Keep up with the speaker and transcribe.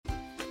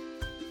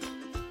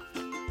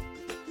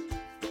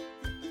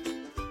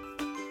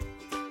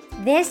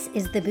This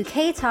is the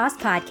Bouquet Toss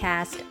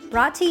podcast,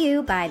 brought to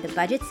you by the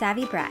Budget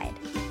Savvy Bride.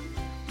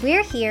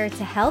 We're here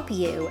to help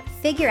you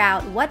figure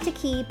out what to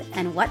keep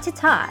and what to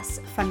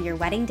toss from your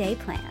wedding day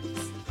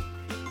plans.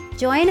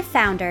 Join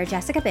founder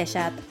Jessica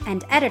Bishop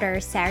and editor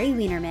Sari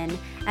Wienerman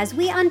as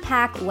we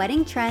unpack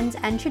wedding trends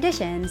and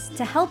traditions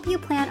to help you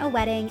plan a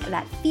wedding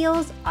that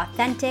feels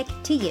authentic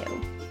to you.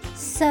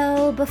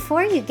 So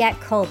before you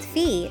get cold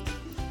feet,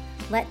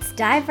 let's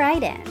dive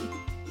right in.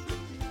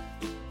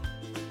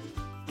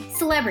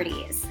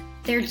 Celebrities.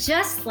 They're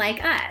just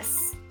like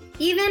us.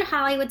 Even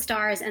Hollywood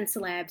stars and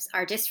celebs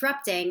are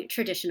disrupting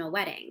traditional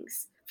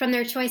weddings. From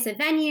their choice of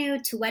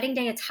venue to wedding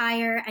day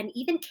attire and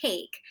even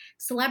cake,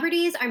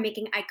 celebrities are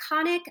making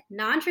iconic,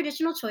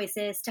 non-traditional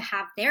choices to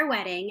have their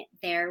wedding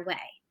their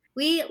way.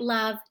 We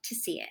love to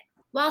see it.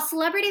 While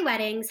celebrity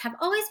weddings have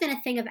always been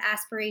a thing of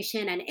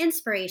aspiration and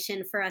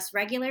inspiration for us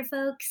regular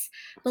folks,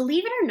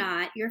 believe it or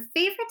not, your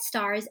favorite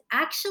stars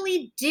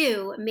actually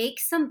do make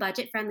some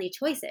budget-friendly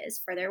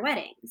choices for their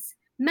weddings.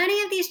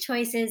 Many of these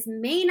choices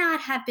may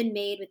not have been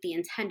made with the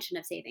intention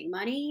of saving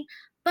money,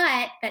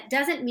 but that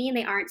doesn't mean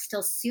they aren't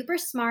still super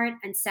smart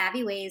and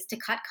savvy ways to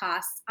cut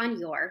costs on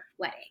your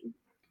wedding.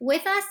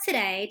 With us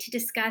today to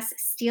discuss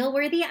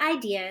steal-worthy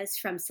ideas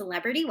from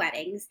celebrity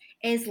weddings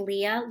is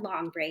Leah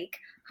Longbreak,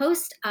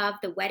 host of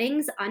the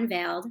Weddings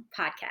Unveiled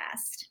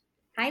podcast.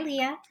 Hi,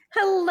 Leah.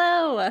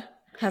 Hello.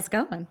 How's it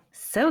going?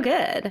 So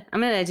good.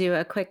 I'm going to do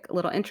a quick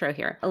little intro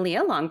here.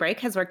 Leah Longbreak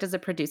has worked as a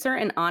producer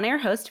and on-air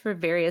host for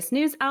various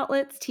news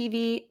outlets,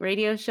 TV,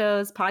 radio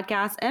shows,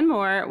 podcasts, and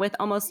more, with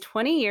almost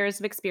 20 years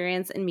of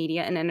experience in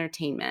media and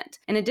entertainment.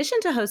 In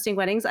addition to hosting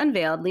Weddings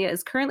Unveiled, Leah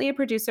is currently a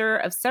producer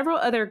of several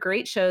other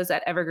great shows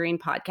at Evergreen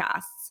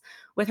Podcasts.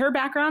 With her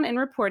background in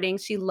reporting,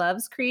 she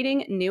loves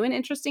creating new and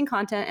interesting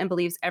content and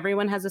believes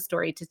everyone has a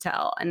story to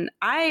tell. And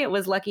I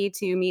was lucky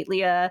to meet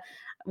Leah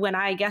when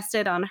I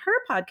guested on her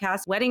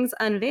podcast, Weddings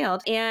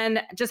Unveiled,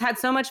 and just had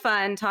so much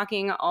fun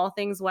talking all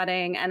things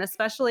wedding, and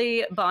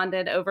especially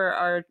bonded over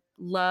our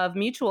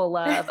mutual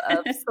love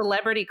of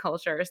celebrity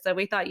culture. So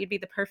we thought you'd be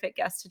the perfect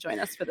guest to join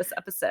us for this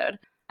episode.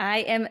 I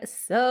am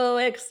so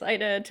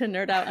excited to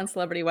nerd out on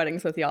celebrity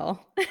weddings with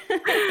y'all.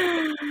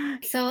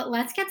 So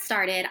let's get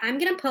started. I'm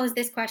going to pose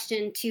this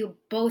question to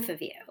both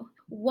of you.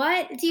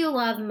 What do you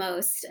love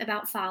most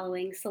about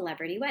following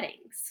celebrity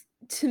weddings?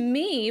 To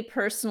me,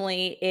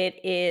 personally, it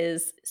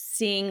is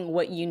seeing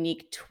what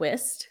unique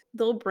twist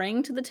they'll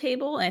bring to the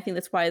table. And I think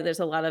that's why there's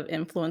a lot of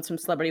influence from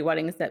celebrity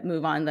weddings that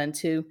move on then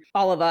to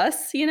all of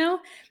us, you know?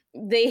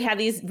 They have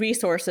these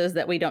resources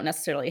that we don't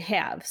necessarily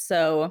have.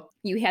 So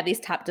you have these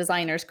top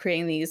designers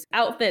creating these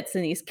outfits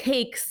and these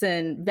cakes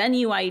and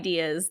venue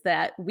ideas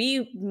that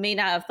we may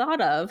not have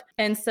thought of.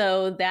 And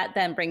so that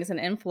then brings an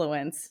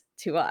influence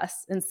to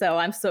us. And so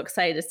I'm so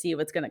excited to see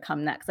what's going to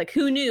come next. Like,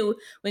 who knew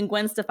when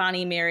Gwen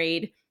Stefani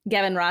married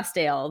Gavin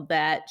Rossdale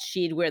that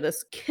she'd wear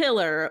this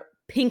killer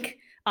pink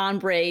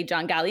ombre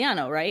John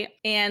Galliano, right?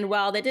 And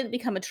while that didn't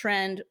become a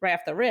trend right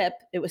off the rip,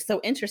 it was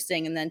so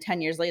interesting. And then 10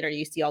 years later,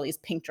 you see all these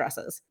pink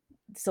dresses.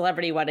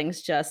 Celebrity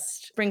weddings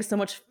just bring so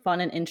much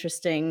fun and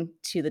interesting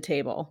to the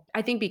table.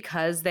 I think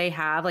because they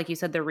have, like you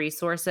said, the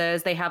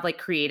resources, they have like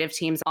creative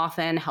teams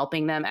often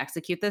helping them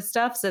execute this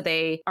stuff. So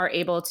they are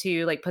able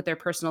to like put their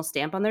personal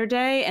stamp on their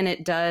day. And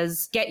it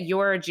does get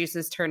your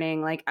juices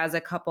turning, like as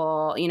a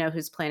couple, you know,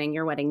 who's planning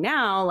your wedding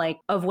now, like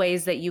of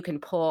ways that you can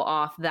pull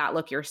off that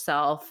look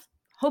yourself,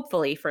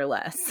 hopefully for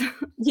less.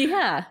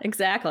 Yeah,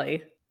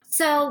 exactly.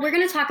 So we're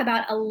going to talk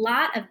about a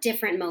lot of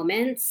different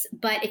moments,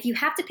 but if you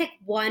have to pick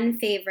one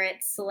favorite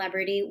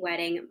celebrity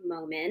wedding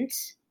moment,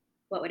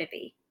 what would it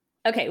be?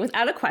 Okay,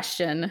 without a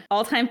question,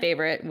 all-time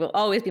favorite, will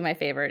always be my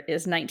favorite,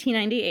 is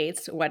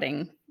 1998's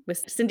wedding with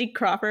Cindy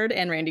Crawford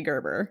and Randy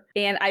Gerber.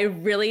 And I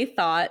really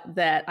thought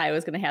that I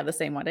was going to have the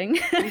same wedding.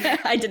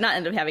 I did not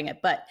end up having it.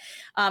 But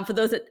for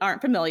those that aren't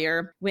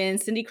familiar, when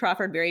Cindy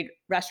Crawford married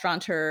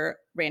restaurateur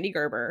Randy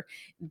Gerber,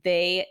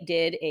 they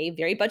did a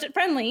very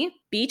budget-friendly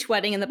beach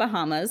wedding in the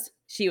Bahamas.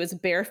 She was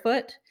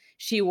barefoot.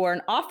 She wore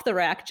an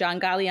off-the-rack John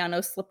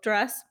Galliano slip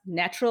dress,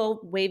 natural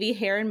wavy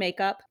hair and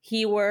makeup.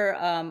 He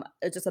wore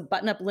just a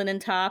button-up linen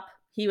top.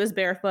 He was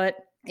barefoot.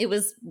 It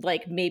was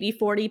like maybe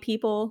 40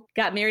 people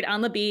got married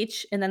on the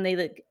beach. And then they,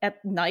 like,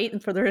 at night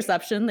and for the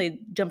reception, they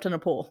jumped in a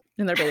pool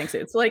in their bathing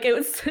suits. Like, it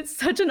was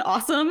such an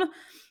awesome,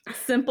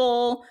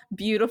 simple,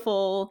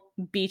 beautiful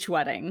beach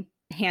wedding.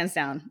 Hands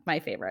down, my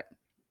favorite.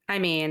 I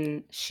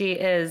mean, she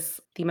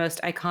is the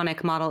most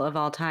iconic model of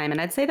all time.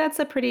 And I'd say that's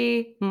a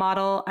pretty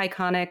model,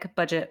 iconic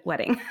budget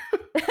wedding.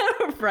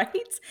 Right?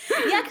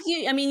 Yeah, because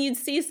you'd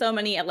see so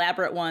many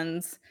elaborate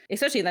ones,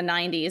 especially in the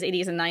 90s,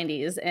 80s and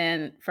 90s.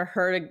 And for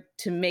her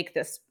to make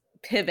this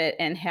pivot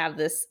and have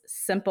this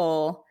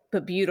simple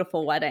but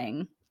beautiful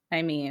wedding,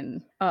 I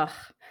mean, ugh.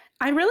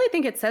 I really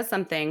think it says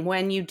something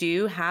when you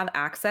do have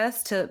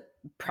access to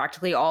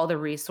practically all the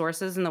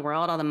resources in the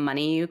world, all the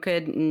money you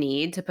could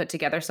need to put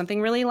together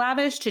something really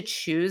lavish, to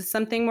choose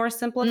something more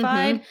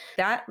simplified.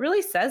 That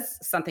really says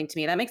something to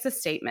me. That makes a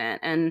statement.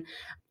 And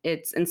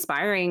it's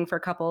inspiring for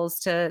couples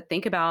to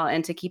think about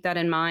and to keep that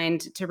in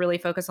mind, to really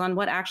focus on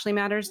what actually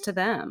matters to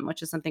them,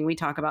 which is something we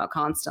talk about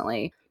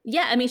constantly.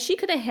 Yeah, I mean, she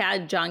could have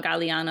had John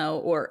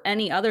Galliano or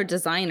any other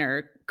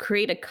designer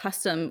create a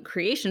custom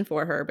creation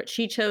for her, but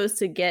she chose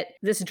to get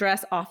this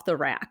dress off the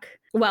rack.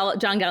 Well,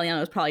 John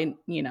Galliano is probably,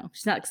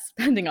 she's not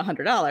spending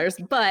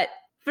 $100, but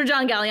for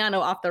John Galliano,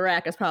 off the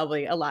rack is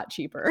probably a lot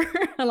cheaper,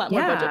 a lot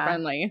more budget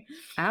friendly.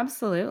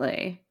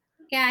 Absolutely.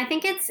 Yeah, I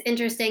think it's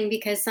interesting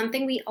because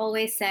something we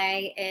always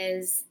say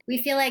is we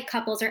feel like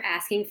couples are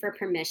asking for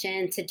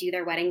permission to do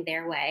their wedding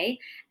their way.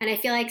 And I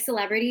feel like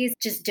celebrities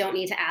just don't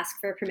need to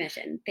ask for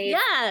permission.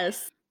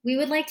 Yes. We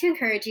would like to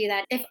encourage you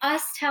that if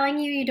us telling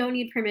you don't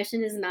need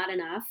permission is not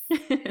enough,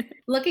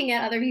 looking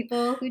at other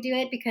people who do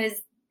it, because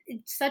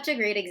it's such a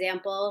great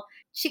example.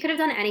 She could have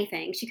done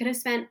anything. She could have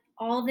spent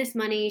all this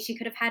money. She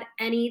could have had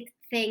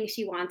anything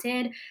she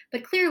wanted,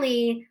 but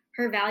clearly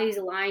her values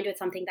aligned with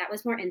something that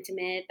was more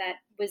intimate, that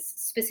was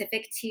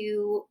specific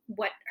to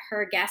what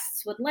her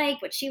guests would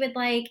like, what she would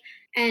like.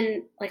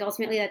 And like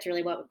ultimately, that's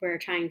really what we're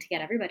trying to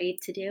get everybody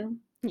to do.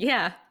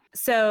 Yeah.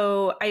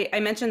 So I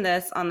mentioned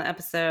this on the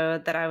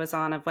episode that I was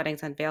on of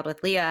Weddings Unveiled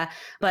with Leah,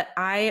 but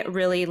I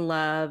really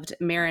loved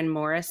Maren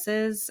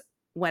Morris's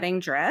wedding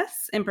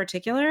dress in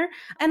particular,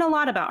 and a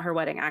lot about her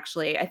wedding,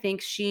 actually. I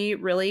think she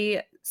really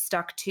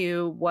stuck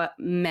to what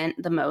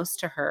meant the most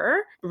to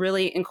her,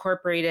 really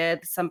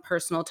incorporated some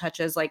personal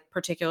touches, like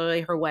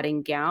particularly her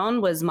wedding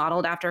gown was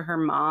modeled after her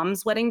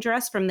mom's wedding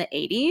dress from the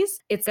 80s.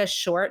 It's a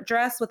short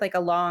dress with like a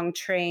long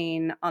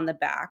train on the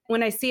back.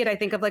 When I see it, I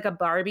think of like a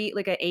Barbie,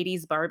 like an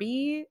 80s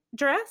Barbie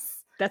dress.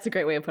 That's a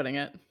great way of putting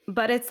it.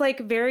 But it's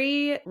like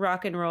very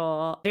rock and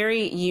roll,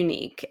 very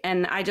unique.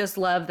 And I just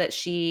love that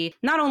she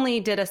not only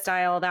did a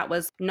style that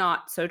was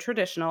not so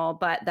traditional,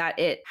 but that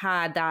it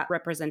had that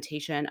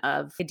representation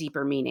of a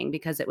deeper meaning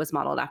because it was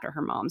modeled after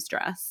her mom's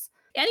dress.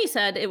 And you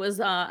said it was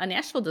a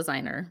Nashville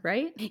designer,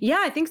 right?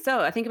 Yeah, I think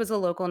so. I think it was a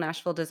local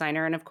Nashville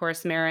designer. And of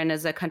course, Maren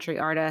is a country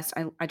artist.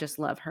 I just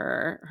love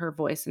her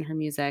voice and her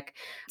music.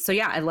 So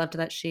yeah, I loved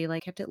that she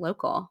like kept it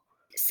local.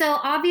 So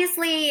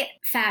obviously,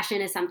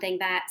 fashion is something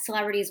that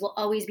celebrities will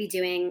always be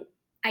doing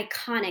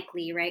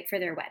iconically, right, for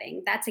their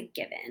wedding. That's a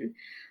given.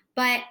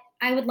 But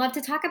I would love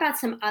to talk about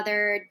some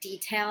other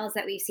details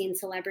that we've seen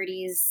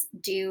celebrities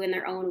do in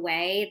their own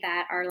way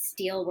that are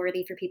steal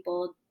worthy for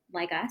people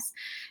like us.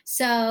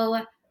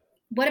 So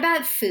what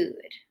about food?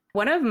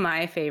 One of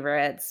my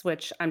favorites,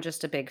 which I'm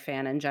just a big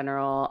fan in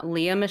general,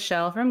 Lea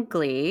Michele from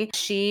Glee.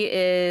 She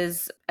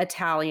is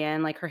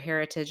Italian, like her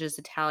heritage is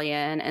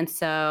Italian. And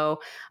so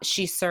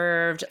she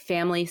served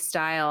family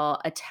style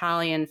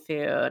Italian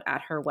food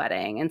at her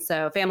wedding. And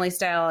so family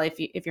style,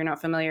 if you're not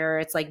familiar,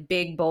 it's like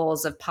big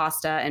bowls of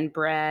pasta and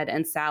bread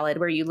and salad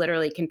where you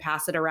literally can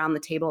pass it around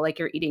the table like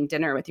you're eating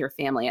dinner with your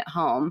family at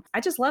home.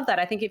 I just love that.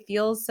 I think it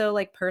feels so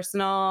like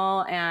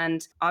personal,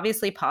 and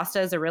obviously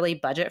pasta is a really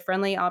budget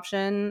friendly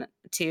option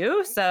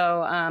too.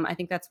 So I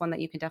think that's one that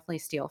you can definitely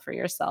steal for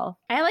yourself.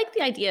 I like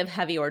the idea of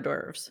heavy hors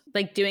d'oeuvres,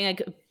 like doing a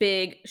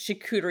big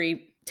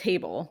charcuterie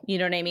table. You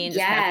know what I mean? Just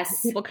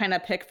yes. People kind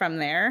of pick from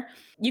there.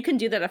 You can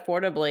do that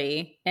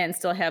affordably and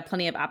still have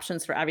plenty of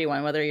options for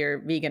everyone, whether you're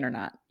vegan or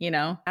not,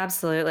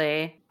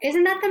 Absolutely.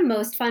 Isn't that the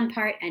most fun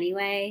part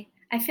anyway?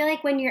 I feel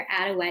like when you're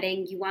at a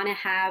wedding, you want to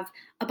have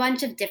a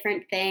bunch of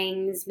different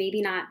things,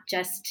 maybe not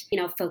just,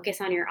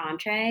 focus on your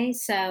entree.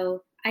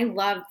 So I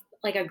love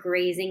like a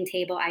grazing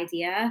table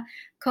idea.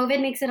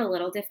 COVID makes it a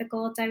little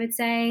difficult, I would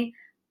say,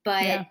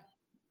 but yeah.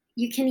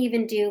 You can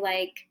even do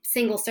like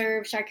single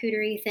serve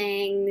charcuterie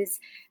things.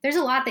 There's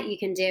a lot that you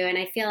can do. And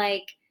I feel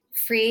like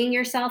freeing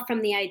yourself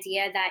from the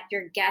idea that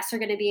your guests are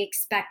going to be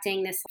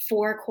expecting this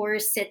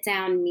 4-course sit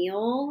down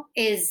meal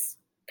is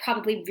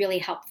probably really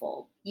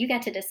helpful. You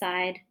get to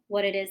decide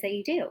what it is that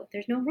you do.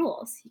 There's no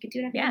rules. You can do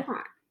whatever you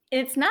want.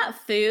 It's not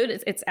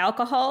food, it's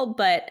alcohol,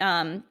 but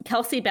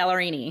Kelsea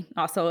Ballerini,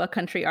 also a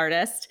country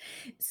artist.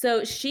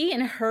 So she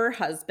and her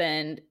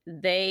husband,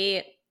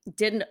 they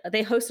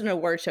hosted an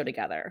award show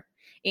together,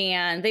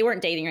 and they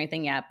weren't dating or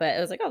anything yet, but it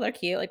was like, oh, they're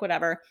cute, like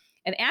whatever.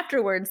 And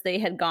afterwards they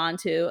had gone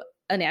to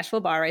a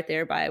Nashville bar right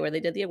there by where they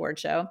did the award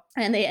show,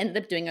 and they ended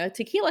up doing a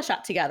tequila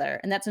shot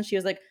together. And that's when she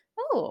was like,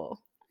 oh,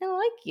 I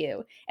like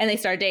you. And they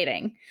started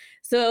dating.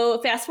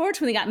 So fast forward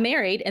to when they got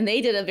married, and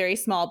they did a very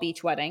small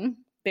beach wedding,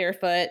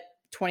 barefoot,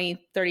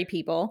 20, 30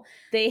 people.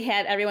 They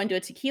had everyone do a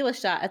tequila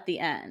shot at the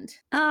end.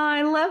 Oh,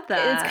 I love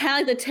that. It's kind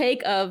of like the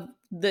take of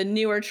the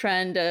newer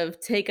trend of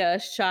take a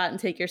shot and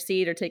take your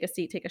seat, or take a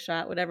seat, take a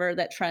shot, whatever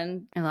that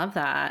trend. I love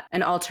that.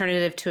 An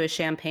alternative to a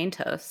champagne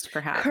toast,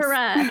 perhaps.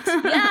 Correct.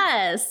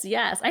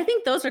 Yes. I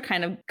think those are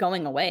kind of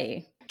going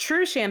away.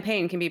 True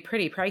champagne can be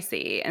pretty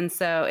pricey. And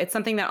so it's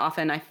something that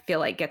often I feel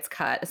like gets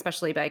cut,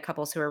 especially by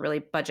couples who are really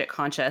budget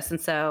conscious. And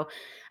so,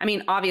 I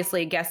mean,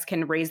 obviously guests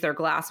can raise their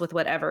glass with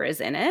whatever is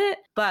in it.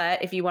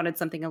 But if you wanted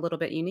something a little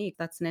bit unique,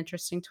 that's an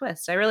interesting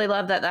twist. I really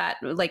love that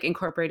like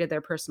incorporated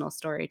their personal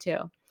story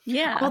too.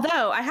 Yeah.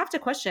 Although I have to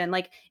question,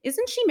 like,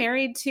 isn't she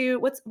married to,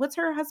 what's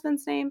her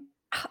husband's name?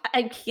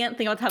 I can't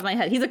think off the top of my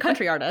head. He's a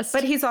country artist.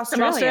 But he's from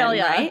Australian,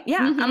 Australia. right?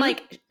 Yeah. Mhm. I'm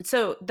like,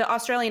 so the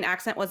Australian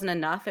accent wasn't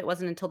enough. It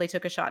wasn't until they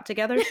took a shot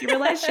together she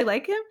realized she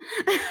liked him.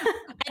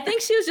 I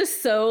think she was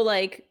just so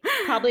like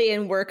probably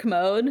in work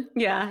mode.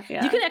 Yeah.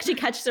 You can actually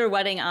catch their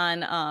wedding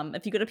on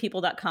if you go to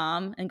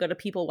people.com and go to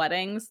People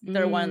Weddings,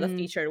 they're one of the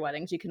featured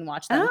weddings. You can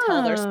watch them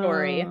tell their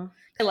story. Oh.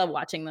 I love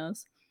watching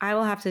those. I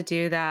will have to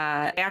do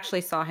that. I actually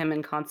saw him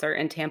in concert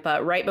in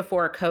Tampa right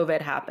before COVID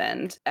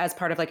happened as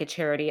part of like a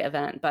charity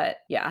event. But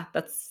yeah,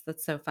 that's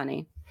so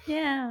funny.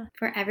 Yeah.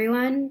 For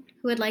everyone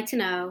who would like to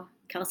know,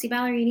 Kelsey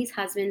Ballerini's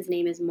husband's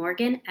name is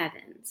Morgan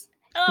Evans.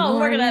 Oh,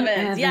 Morgan Morgan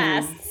Evans.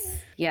 Yes. Evans.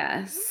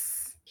 Yes.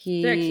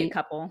 They're a cute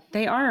couple.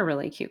 They are a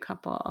really cute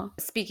couple.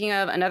 Speaking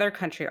of another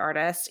country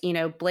artist,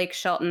 Blake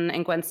Shelton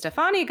and Gwen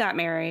Stefani got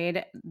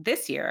married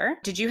this year.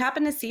 Did you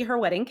happen to see her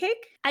wedding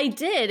cake? I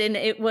did, and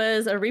it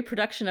was a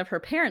reproduction of her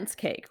parents'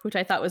 cake, which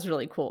I thought was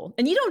really cool.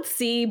 And you don't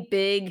see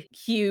big,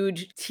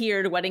 huge,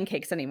 tiered wedding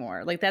cakes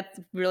anymore. Like that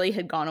really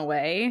had gone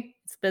away.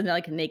 It's been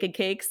like naked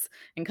cakes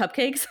and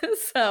cupcakes.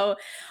 So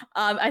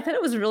I thought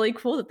it was really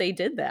cool that they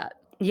did that.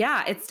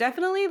 Yeah, it's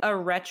definitely a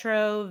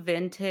retro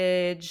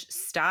vintage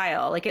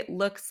style. Like it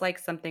looks like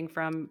something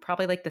from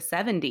probably like the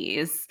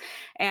 70s.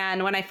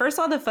 And when I first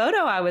saw the photo,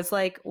 I was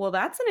like, well,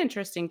 that's an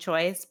interesting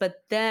choice.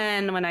 But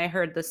then when I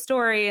heard the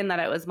story and that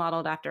it was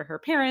modeled after her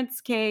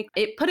parents' cake,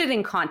 it put it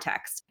in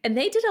context. And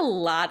they did a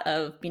lot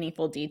of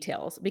meaningful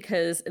details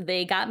because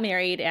they got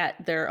married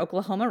at their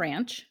Oklahoma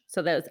ranch.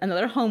 So that was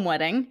another home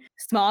wedding,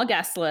 small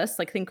guest list,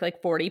 think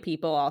like 40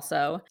 people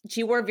also.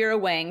 She wore Vera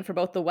Wang for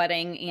both the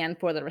wedding and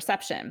for the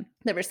reception.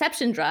 The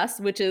reception dress,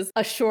 which is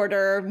a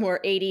shorter, more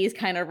 80s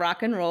kind of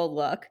rock and roll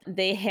look,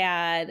 they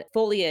had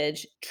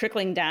foliage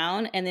trickling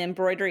down and the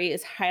embroidery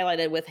is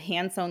highlighted with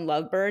hand-sewn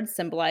lovebirds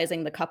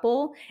symbolizing the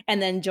couple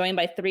and then joined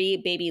by 3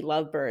 baby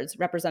lovebirds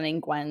representing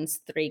Gwen's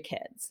 3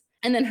 kids.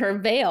 And then her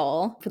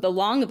veil, for the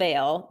long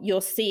veil, you'll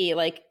see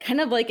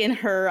kind of like in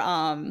her,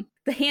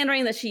 the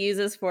handwriting that she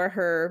uses for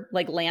her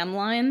lamb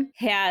line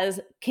has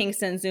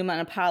Kingston, Zuma,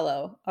 and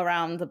Apollo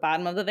around the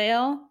bottom of the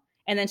veil.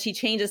 And then she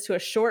changes to a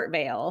short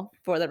veil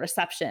for the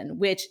reception,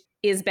 which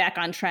is back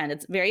on trend.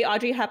 It's very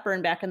Audrey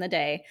Hepburn back in the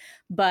day,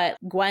 but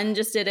Gwen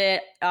just did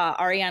it.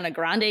 Ariana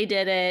Grande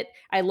did it.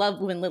 I love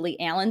when Lily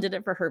Allen did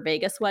it for her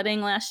Vegas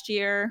wedding last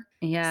year.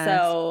 Yeah.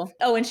 So,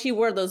 and she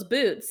wore those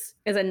boots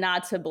as a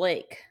nod to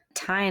Blake.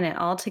 Tying it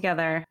all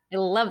together. I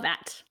love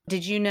that.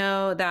 Did you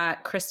know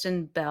that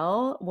Kristen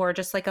Bell wore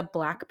just like a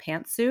black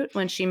pantsuit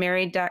when she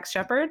married Dax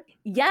Shepard?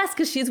 Yes,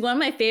 because she's one of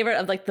my favorite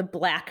of the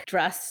black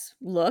dress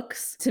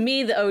looks. To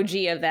me, the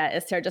OG of that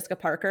is Sarah Jessica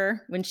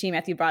Parker when she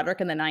Matthew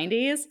Broderick in the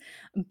 90s.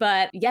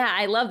 But yeah,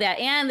 I love that.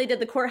 And they did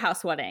the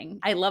courthouse wedding.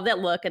 I love that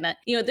look. And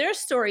their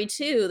story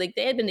too, they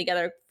had been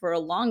together for a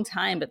long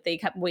time, but they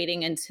kept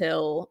waiting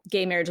until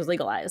gay marriage was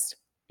legalized,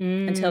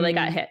 until they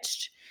got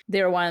hitched.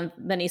 They were one of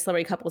many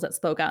celebrity couples that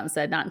spoke out and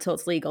said not until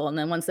it's legal. And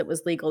then once it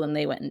was legal, then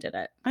they went and did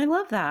it. I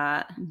love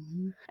that.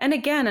 Mm-hmm. And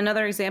again,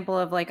 another example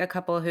of a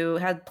couple who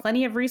had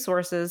plenty of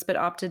resources, but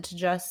opted to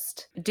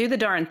just do the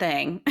darn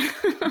thing.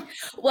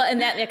 Well,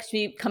 and that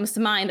actually comes to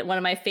mind, one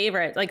of my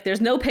favorite,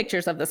 there's no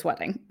pictures of this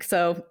wedding.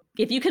 So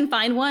if you can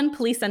find one,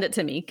 please send it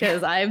to me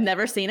because I've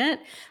never seen it.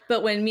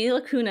 But when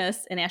Mila Kunis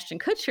and Ashton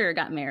Kutcher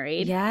got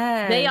married,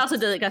 they also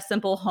did a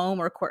simple home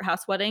or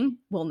courthouse wedding.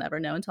 We'll never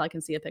know until I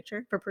can see a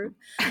picture for proof.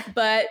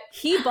 But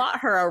he bought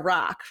her a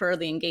rock for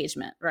the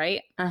engagement,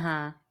 right?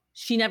 Uh-huh.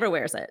 She never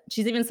wears it.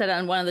 She's even said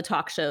on one of the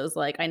talk shows,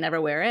 I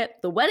never wear it.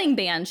 The wedding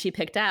band she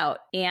picked out.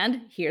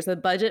 And here's a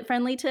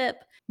budget-friendly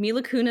tip.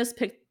 Mila Kunis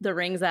picked the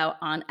rings out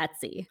on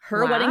Etsy.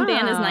 Her wedding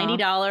band is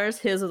 $90.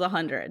 His was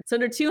 $100. So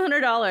they're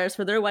 $200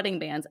 for their wedding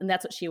bands. And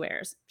that's what she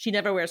wears. She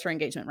never wears her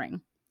engagement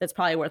ring. That's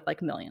probably worth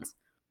millions.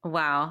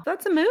 Wow.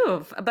 That's a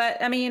move.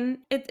 But I mean,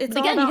 it's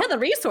again, you have the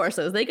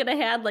resources. They could have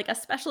had a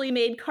specially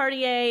made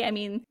Cartier. I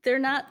mean, they're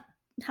not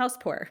house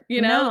poor,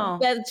 No.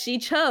 That she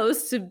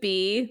chose to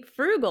be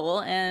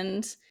frugal.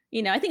 And,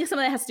 I think some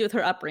of that has to do with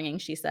her upbringing,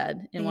 she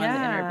said in one of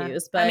the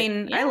interviews. But I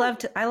mean, I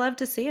love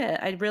to see it.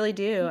 I really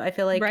do. I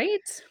feel like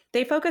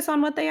they focus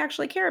on what they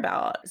actually care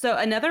about. So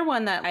another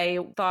one that I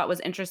thought was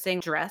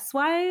interesting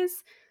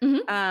dress-wise,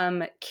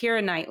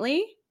 Keira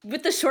Knightley.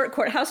 With the short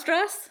courthouse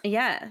dress?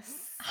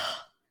 Yes.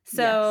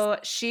 So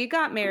she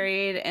got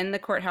married in the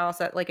courthouse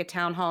at a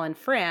town hall in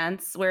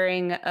France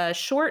wearing a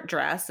short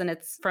dress, and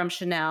it's from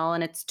Chanel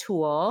and it's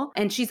tulle.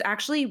 And she's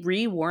actually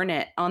reworn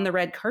it on the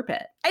red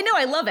carpet. I know.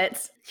 I love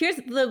it. Here's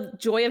the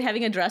joy of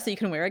having a dress that you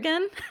can wear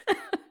again.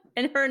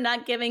 And her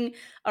not giving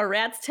a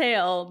rat's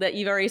tail that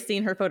you've already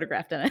seen her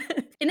photographed in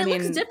it. And it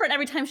looks different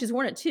every time she's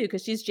worn it too,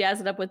 because she's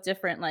jazzed it up with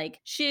different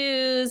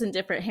shoes and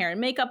different hair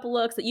and makeup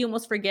looks that you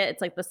almost forget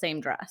it's the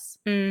same dress.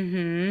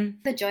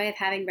 Mm-hmm. The joy of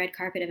having red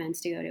carpet events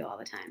to go to all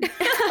the time.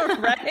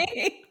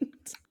 Right?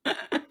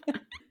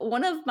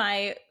 One of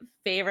my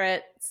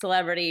favorite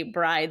celebrity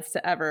brides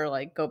to ever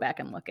like go back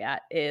and look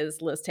at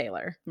is Liz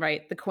Taylor,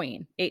 right? The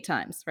queen, 8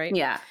 times, right?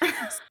 Yeah.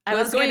 I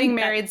was getting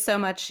married so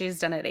much, she's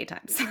done it 8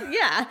 times.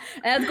 Yeah.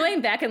 And I was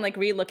going back and like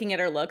re-looking at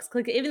her looks,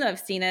 like, even though I've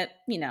seen it,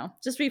 you know,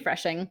 just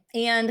refreshing.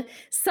 And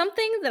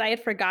something that I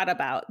had forgot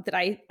about that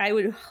I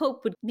would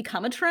hope would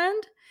become a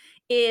trend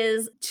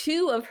is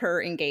 2 of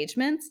her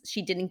engagements,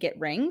 she didn't get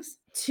rings.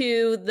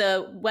 To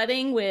the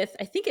wedding with,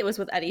 I think it was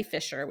with Eddie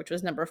Fisher, which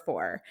was number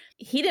 4.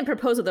 He didn't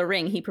propose with a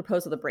ring, he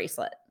proposed with a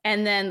bracelet.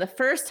 And then the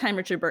first time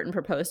Richard Burton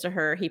proposed to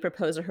her, he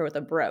proposed to her with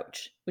a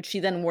brooch, which she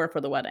then wore for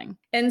the wedding.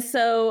 And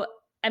so,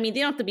 I mean,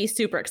 they don't have to be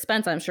super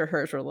expensive. I'm sure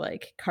hers were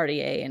like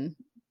Cartier and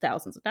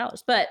thousands of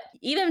dollars. But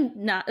even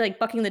not like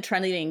bucking the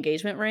trend of the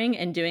engagement ring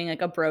and doing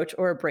like a brooch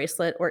or a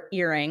bracelet or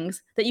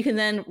earrings that you can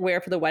then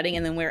wear for the wedding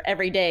and then wear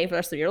every day for the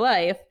rest of your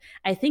life,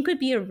 I think would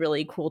be a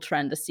really cool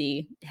trend to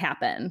see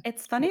happen.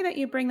 It's funny that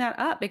you bring that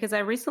up because I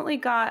recently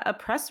got a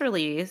press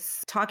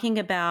release talking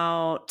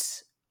about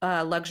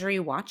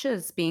luxury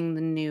watches being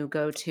the new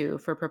go-to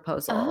for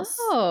proposals.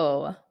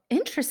 Oh,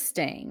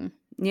 interesting.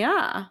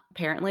 Yeah,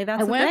 apparently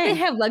that's I wonder if they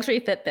have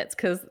luxury Fitbits,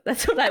 because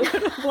that's what I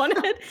would have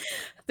wanted.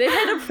 They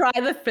had to pry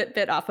the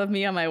Fitbit off of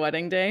me on my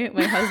wedding day.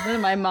 My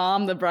husband, my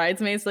mom, the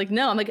bridesmaids, like,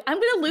 no. I'm like, I'm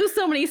going to lose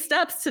so many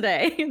steps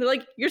today. They're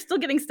like, you're still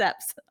getting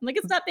steps. I'm like,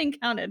 it's not being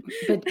counted.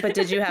 But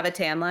did you have a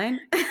tan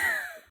line?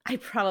 I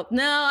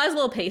was a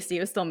little pasty. It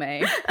was still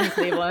May in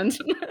Cleveland,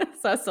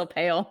 so I was still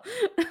pale.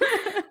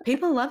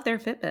 People love their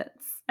Fitbits.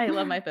 I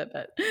love my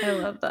Fitbit. I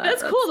love that.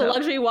 That's cool, the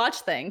luxury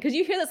watch thing. Because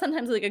you hear that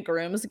sometimes like a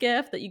groom's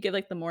gift that you give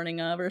like the morning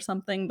of or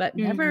something, but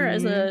never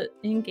as an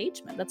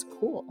engagement. That's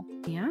cool.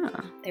 Yeah.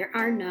 There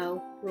are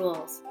no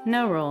rules.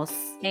 No rules.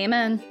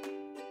 Amen.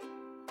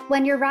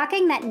 When you're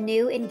rocking that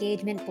new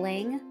engagement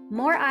bling,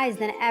 more eyes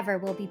than ever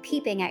will be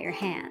peeping at your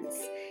hands.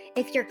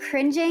 If you're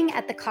cringing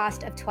at the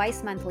cost of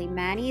twice monthly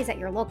manis at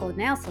your local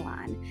nail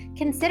salon,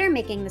 consider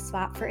making the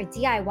swap for a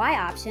DIY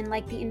option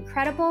like the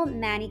incredible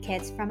mani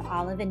kits from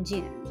Olive &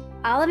 June.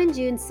 Olive &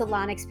 June's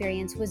salon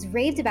experience was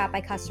raved about by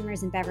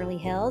customers in Beverly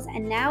Hills,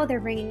 and now they're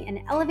bringing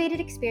an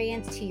elevated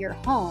experience to your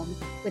home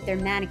with their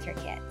manicure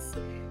kits.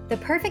 The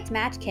Perfect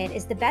Match Kit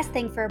is the best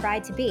thing for a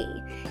bride to be.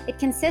 It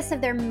consists of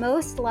their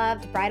most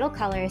loved bridal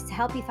colors to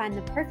help you find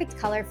the perfect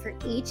color for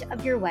each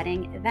of your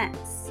wedding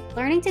events.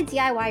 Learning to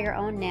DIY your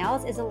own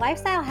nails is a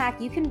lifestyle hack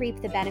you can reap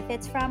the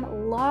benefits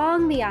from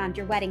long beyond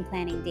your wedding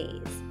planning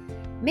days.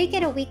 Make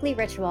it a weekly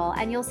ritual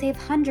and you'll save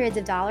hundreds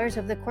of dollars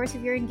over the course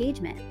of your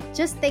engagement.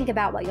 Just think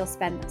about what you'll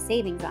spend those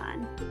savings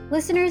on.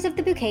 Listeners of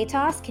the Bouquet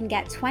Toss can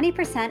get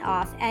 20%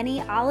 off any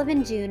Olive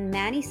 & June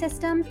Mani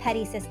System,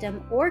 Petty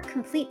System, or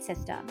Complete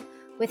System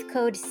with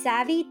code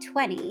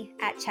SAVVY20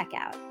 at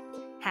checkout.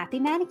 Happy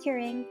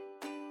manicuring!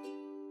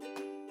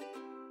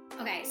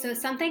 Okay, so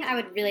something I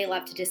would really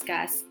love to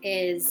discuss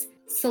is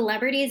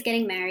celebrities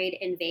getting married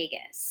in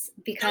Vegas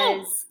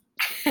because...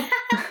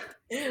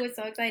 I was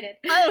so excited.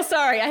 Oh,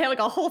 sorry. I have like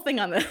a whole thing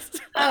on this.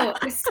 Oh,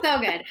 so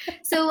good.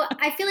 So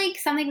I feel like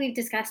something we've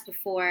discussed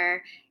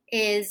before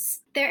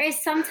is there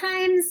is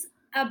sometimes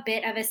a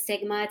bit of a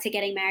stigma to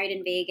getting married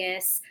in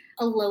Vegas.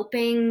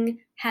 Eloping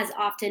has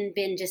often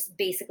been just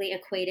basically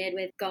equated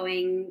with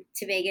going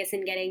to Vegas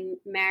and getting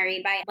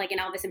married by like an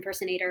Elvis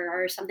impersonator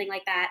or something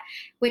like that,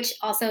 which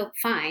also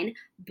fine.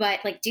 But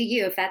like, do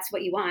you, if that's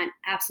what you want,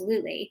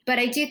 absolutely. But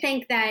I do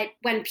think that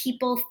when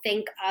people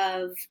think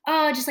of,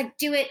 oh, just like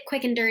do it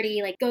quick and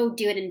dirty, like go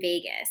do it in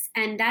Vegas.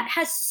 And that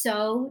has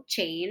so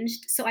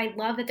changed. So I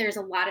love that there's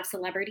a lot of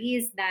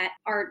celebrities that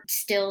are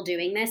still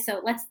doing this.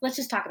 So let's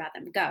just talk about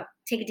them. Go,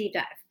 take a deep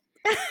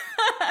dive.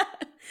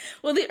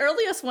 Well, the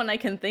earliest one I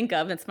can think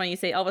of, and it's funny you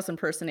say Elvis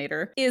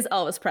impersonator, is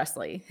Elvis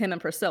Presley, him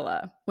and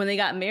Priscilla. When they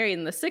got married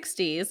in the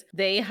 60s,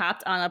 they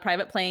hopped on a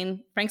private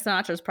plane, Frank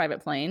Sinatra's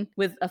private plane,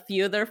 with a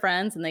few of their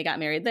friends, and they got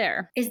married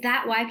there. Is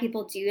that why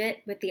people do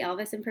it with the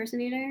Elvis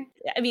impersonator?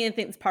 I mean, I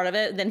think it's part of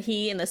it. Then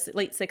he, in the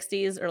late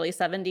 60s, early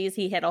 70s,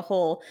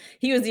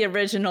 he was the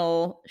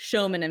original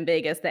showman in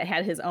Vegas that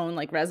had his own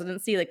like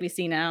residency like we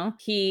see now.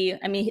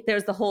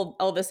 There's the whole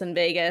Elvis in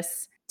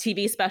Vegas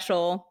TV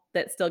special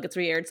that still gets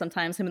re-aired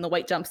sometimes, him in the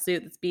white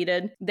jumpsuit that's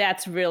beaded.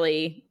 That's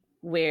really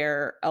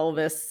where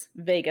Elvis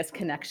Vegas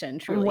connection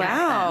truly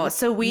happened.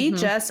 So we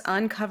just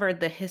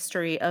uncovered the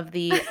history of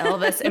the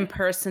Elvis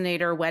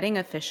impersonator wedding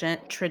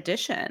officiant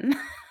tradition.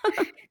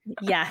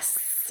 Yes.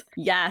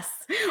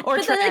 Or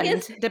but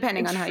trend,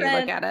 depending on how you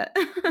look at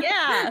it.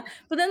 Yeah.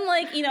 But then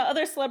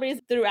other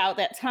celebrities throughout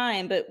that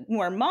time, but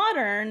more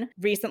modern,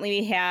 recently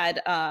we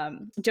had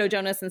Joe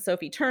Jonas and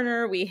Sophie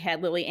Turner. We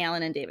had Lily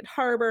Allen and David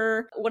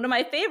Harbour. One of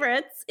my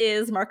favorites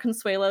is Mark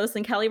Consuelos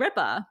and Kelly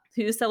Ripa,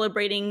 who's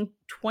celebrating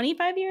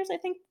 25 years, I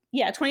think.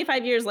 Yeah,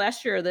 25 years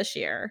last year or this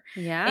year.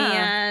 Yeah.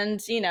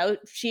 And,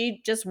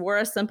 she just wore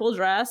a simple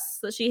dress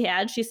that she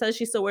had. She says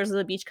she still wears it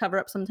as a beach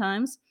cover-up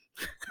sometimes.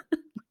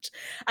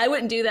 I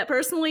wouldn't do that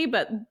personally,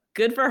 but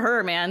good for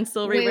her, man.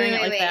 Still re-wearing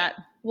it like that.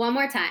 One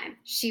more time.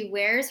 She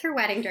wears her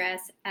wedding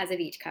dress as a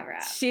beach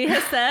cover-up. She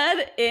has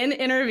said in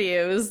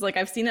interviews, like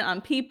I've seen it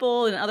on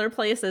People and other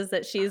places,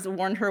 that she's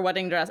worn her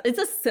wedding dress. It's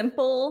a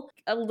simple,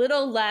 a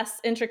little less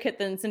intricate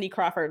than Cindy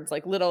Crawford's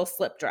like little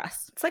slip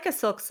dress. It's like a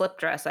silk slip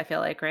dress, I feel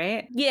like,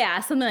 right?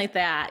 Yeah, something like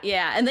that.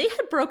 Yeah. And they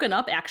had broken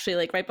up actually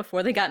like right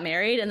before they got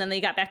married, and then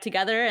they got back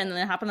together and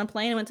then hopped on a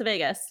plane and went to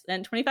Vegas.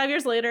 And 25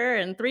 years later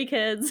and 3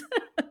 kids.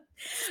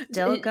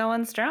 Still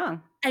going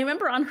strong. I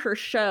remember on her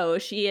show,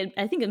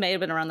 I think it may have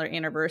been around their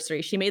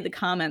anniversary, she made the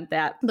comment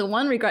that the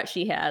one regret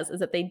she has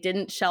is that they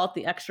didn't shell out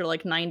the extra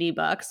like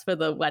 $90 for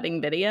the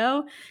wedding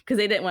video because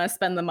they didn't want to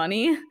spend the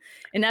money.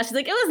 And now she's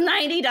like, it was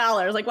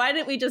 $90. Like, why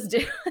didn't we just do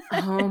it?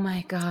 Oh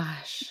my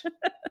gosh.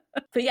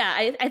 But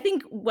yeah, I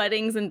think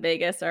weddings in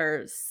Vegas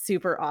are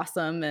super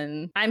awesome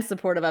and I'm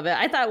supportive of it.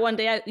 I thought one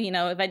day,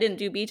 if I didn't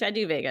do beach, I'd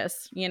do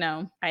Vegas.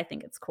 I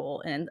think it's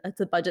cool and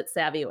it's a budget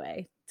savvy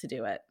way to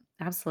do it.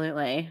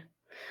 Absolutely.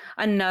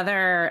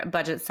 Another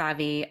budget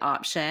savvy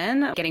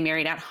option, getting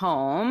married at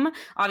home.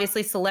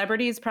 Obviously,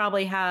 celebrities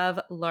probably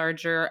have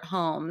larger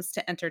homes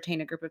to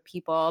entertain a group of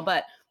people,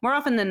 but more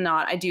often than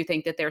not, I do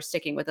think that they're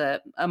sticking with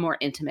a more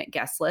intimate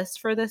guest list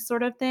for this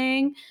sort of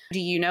thing. Do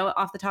you know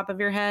off the top of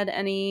your head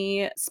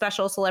any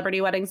special celebrity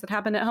weddings that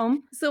happened at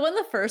home? So one of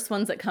the first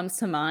ones that comes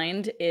to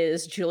mind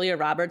is Julia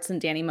Roberts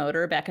and Danny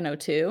Moder back in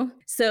 2002.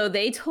 So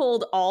they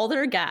told all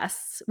their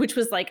guests, which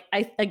was like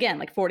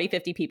 40,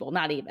 50 people,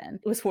 not even.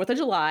 It was 4th of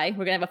July.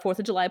 We're going to have a 4th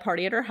of July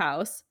party at her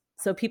house.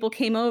 So people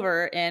came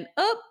over and,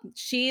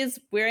 she's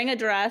wearing a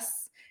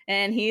dress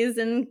and he's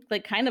in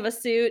like kind of a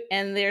suit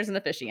and there's an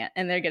officiant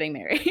and they're getting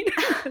married.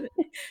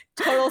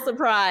 Total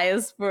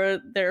surprise for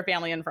their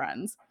family and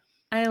friends.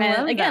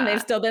 Again,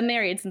 they've still been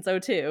married since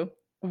 2002.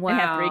 Wow. And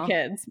have 3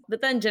 kids.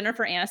 But then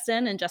Jennifer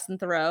Aniston and Justin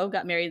Theroux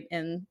got married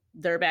in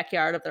their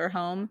backyard of their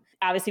home.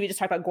 Obviously, we just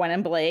talked about Gwen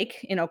and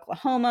Blake in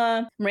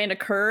Oklahoma, Miranda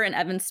Kerr and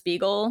Evan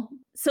Spiegel.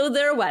 So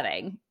their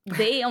wedding,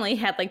 they only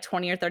had like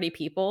 20 or 30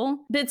 people.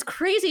 But it's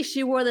crazy.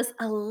 She wore this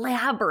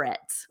elaborate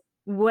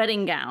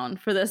wedding gown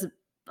for this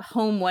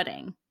home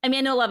wedding. I mean,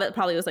 I know a lot of it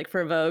probably was like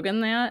for Vogue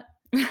and that.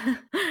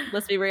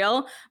 Let's be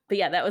real. But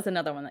yeah, that was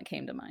another one that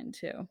came to mind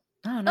too.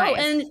 Oh, nice.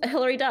 Oh, and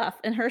Hilary Duff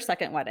in her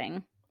second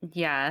wedding.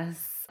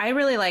 Yes. I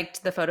really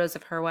liked the photos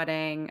of her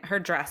wedding. Her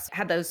dress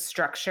had those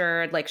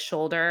structured like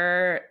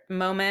shoulder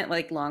moment,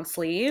 like long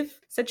sleeve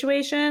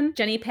situation.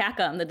 Jenny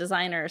Packham, the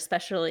designer,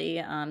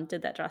 especially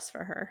did that dress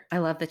for her. I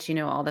love that you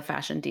know all the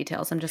fashion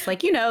details. I'm just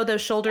like,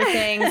 those shoulder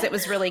things. It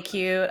was really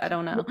cute. I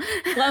don't know.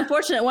 Well,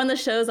 unfortunately, one of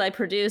the shows I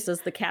produced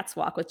is The Cat's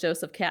Walk with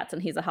Joseph Katz,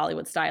 and he's a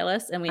Hollywood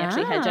stylist. And we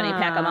actually had Jenny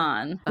Packham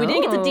on. We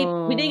didn't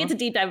get to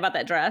deep dive about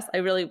that dress. I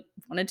really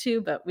wanted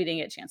to, but we didn't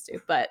get a chance to.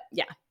 But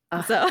yeah.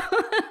 So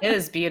it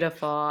was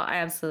beautiful. I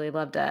absolutely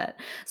loved it.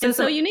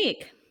 So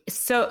unique.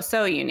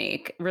 So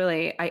unique.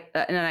 Really an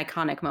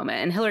iconic moment.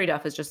 And Hilary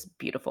Duff is just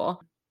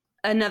beautiful.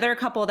 Another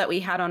couple that we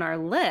had on our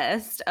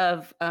list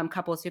of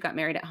couples who got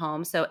married at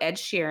home. So Ed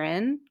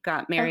Sheeran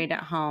got married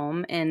at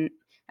home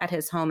at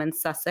his home in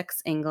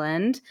Sussex,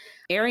 England.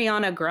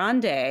 Ariana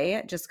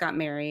Grande just got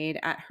married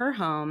at her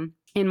home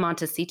in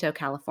Montecito,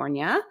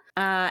 California.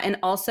 And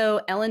also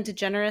Ellen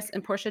DeGeneres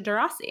and Portia de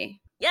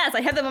Rossi. Yes,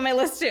 I have them on my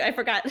list too. I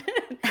forgot.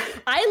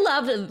 I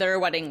loved their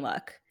wedding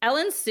look.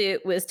 Ellen's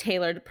suit was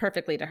tailored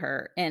perfectly to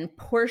her, and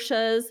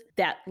Portia's,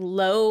 that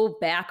low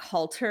back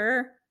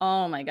halter.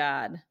 Oh my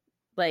God.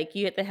 Like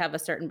you have to have a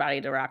certain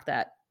body to rock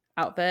that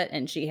outfit,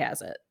 and she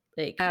has it.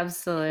 Like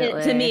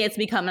absolutely. To me, it's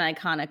become an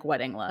iconic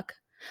wedding look.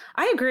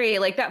 I agree.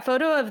 Like that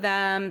photo of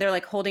them, they're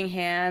like holding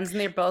hands and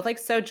they're both like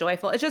so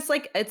joyful. It's just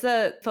like, it's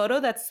a photo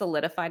that's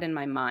solidified in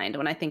my mind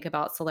when I think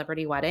about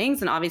celebrity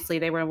weddings. And obviously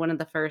they were one of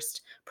the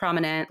first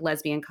prominent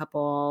lesbian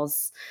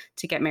couples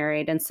to get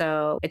married. And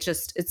so it's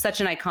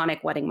such an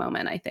iconic wedding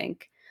moment, I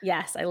think.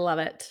 Yes, I love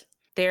it.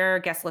 Their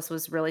guest list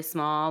was really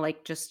small,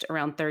 like just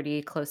around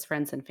 30 close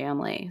friends and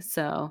family.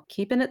 So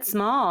keeping it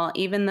small,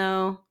 even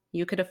though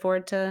you could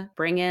afford to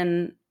bring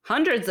in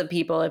hundreds of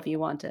people if you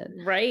wanted.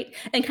 Right.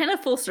 And kind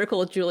of full circle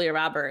with Julia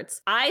Roberts.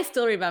 I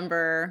still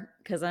remember,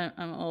 because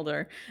I'm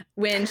older,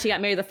 when she got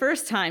married the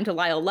first time to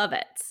Lyle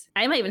Lovett.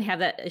 I might even have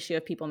that issue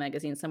of People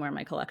magazine somewhere in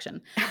my collection.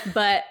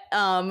 But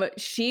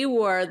she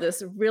wore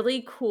this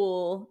really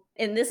cool,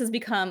 and this has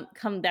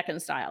come back in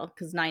style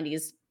because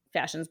 90s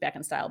fashion's back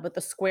in style, but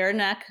the square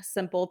neck,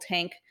 simple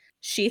tank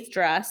sheath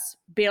dress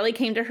barely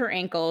came to her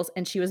ankles,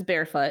 and she was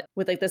barefoot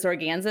with like this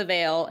organza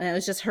veil, and it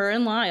was just her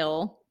and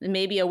Lyle and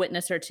maybe a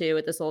witness or two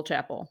at this old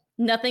chapel.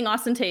 Nothing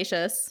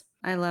ostentatious.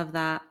 I love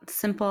that.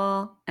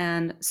 Simple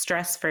and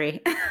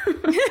stress-free.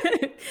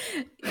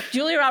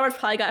 Julia Roberts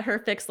probably got her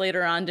fix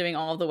later on doing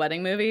all of the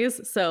wedding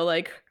movies, so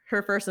like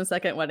her first and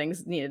second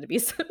weddings needed to be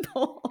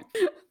simple.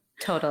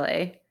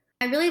 Totally.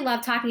 I really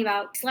love talking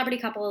about celebrity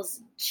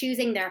couples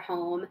choosing their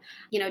home.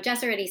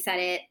 Jess already said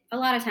it. A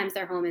lot of times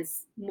their home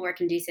is more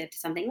conducive to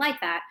something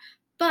like that.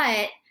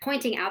 But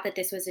pointing out that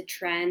this was a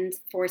trend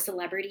for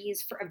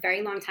celebrities for a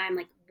very long time,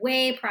 like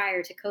way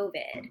prior to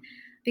COVID.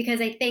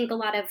 because I think a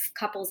lot of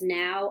couples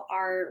now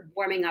are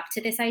warming up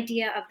to this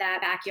idea of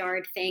that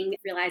backyard thing,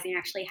 realizing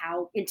actually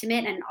how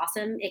intimate and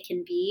awesome it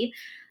can be.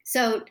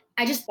 So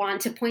I just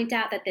want to point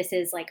out that this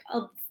is like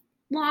a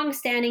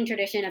long-standing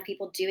tradition of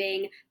people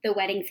doing the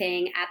wedding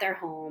thing at their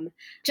home,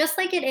 just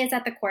like it is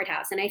at the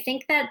courthouse. And I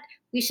think that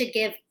we should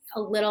give a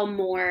little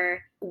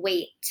more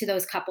weight to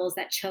those couples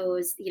that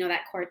chose,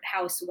 that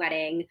courthouse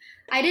wedding.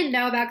 I didn't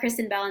know about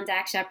Kristen Bell and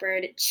Dax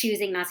Shepard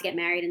choosing not to get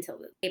married until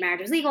gay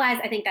marriage was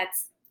legalized. I think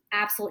that's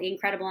absolutely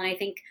incredible. And I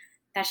think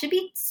that should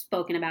be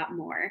spoken about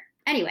more.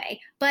 Anyway,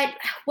 but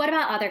what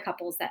about other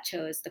couples that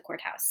chose the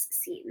courthouse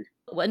scene?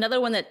 Another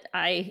one that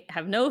I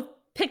have no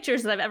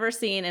pictures that I've ever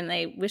seen, and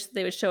they wish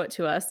they would show it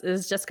to us,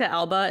 is Jessica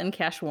Alba and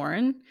Cash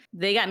Warren.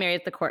 They got married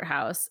at the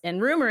courthouse.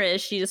 And rumor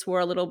is she just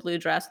wore a little blue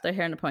dress with her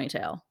hair in a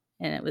ponytail.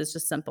 And it was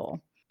just simple.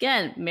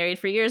 Again, married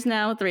for years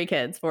now, 3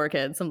 kids, 4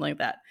 kids, something like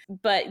that.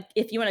 But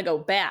if you want to go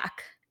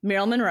back,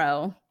 Marilyn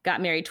Monroe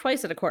got married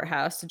twice at a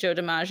courthouse to Joe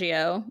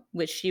DiMaggio,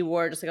 which she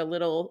wore just like a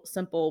little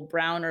simple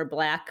brown or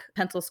black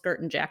pencil skirt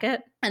and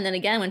jacket. And then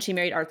again, when she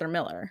married Arthur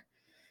Miller.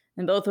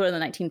 And both were in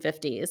the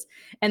 1950s.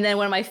 And then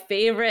one of my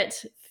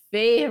favorite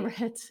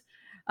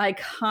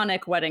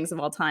iconic weddings of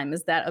all time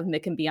is that of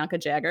Mick and Bianca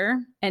Jagger.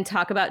 And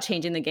talk about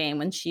changing the game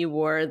when she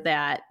wore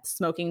that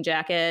smoking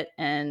jacket.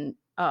 And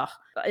I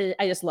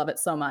just love it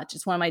so much.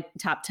 It's one of my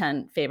top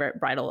 10 favorite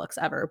bridal looks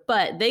ever.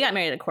 But they got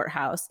married at a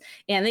courthouse,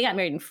 and they got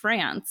married in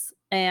France.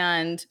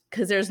 And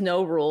because there's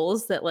no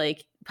rules that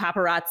like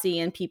paparazzi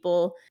and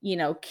people, they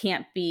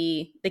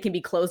can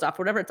be closed off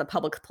or whatever. It's a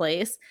public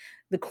place.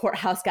 The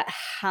courthouse got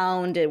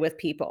hounded with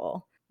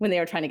people when they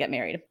were trying to get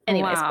married.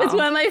 Anyways, wow. It's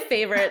one of my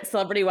favorite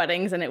celebrity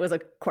weddings, and it was a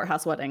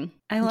courthouse wedding.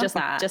 I love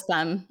that. Just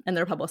them and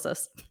their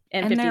publicists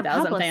and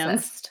 50,000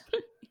 fans.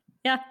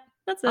 Yeah.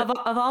 That's it.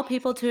 Of all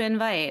people to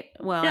invite.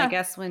 Well, yeah. I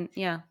guess and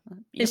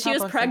she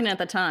was pregnant at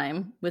the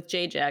time with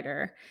Jay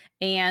Jagger.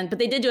 But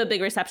they did do a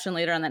big reception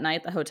later on that night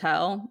at the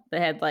hotel.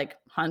 They had like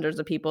hundreds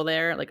of people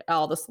there, like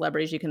all the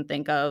celebrities you can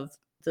think of,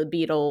 the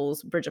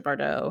Beatles, Brigitte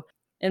Bardot.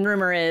 And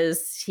rumor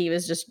is he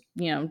was just,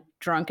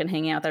 drunk and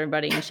hanging out with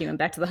everybody. And she went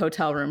back to the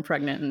hotel room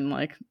pregnant and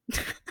like,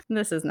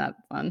 this is not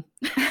fun.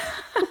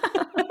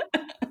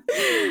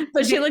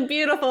 But she looked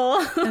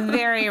beautiful.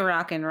 Very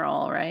rock and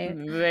roll, right?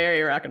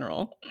 Very rock and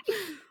roll.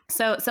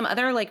 So some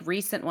other like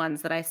recent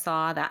ones that I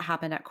saw that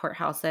happened at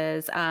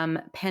courthouses,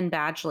 Penn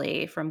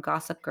Badgley from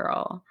Gossip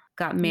Girl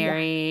got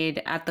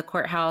married at the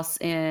courthouse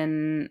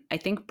in, I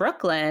think,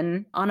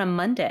 Brooklyn on a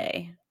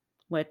Monday,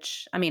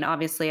 which, I mean,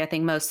 obviously I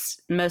think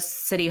most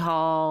city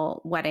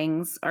hall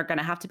weddings are going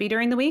to have to be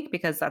during the week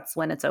because that's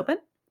when it's open.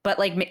 But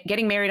like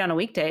getting married on a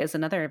weekday is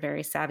another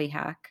very savvy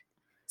hack.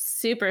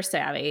 Super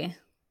savvy.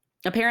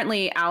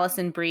 Apparently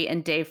Allison Brie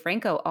and Dave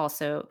Franco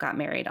also got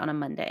married on a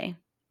Monday.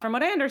 From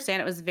what I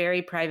understand, it was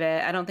very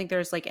private. I don't think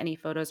there's like any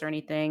photos or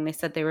anything. They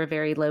said they were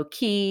very low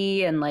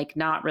key and like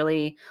not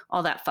really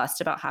all that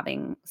fussed about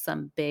having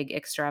some big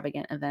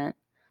extravagant event.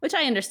 Which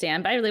I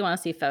understand, but I really want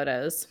to see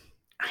photos.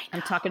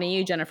 I'm talking to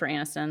you, Jennifer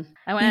Aniston.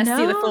 I want to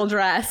see the full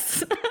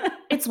dress.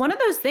 It's one of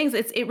those things.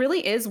 It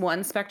really is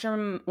one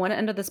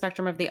end of the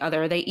spectrum of the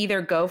other. They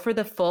either go for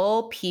the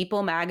full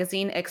People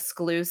magazine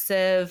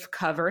exclusive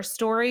cover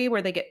story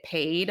where they get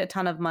paid a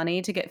ton of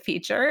money to get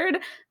featured.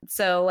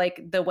 So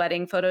like the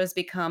wedding photos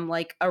become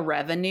like a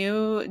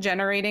revenue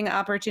generating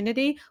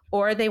opportunity,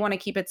 or they want to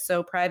keep it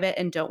so private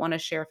and don't want to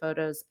share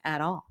photos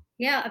at all.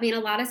 Yeah, I mean, a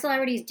lot of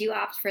celebrities do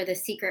opt for the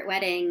secret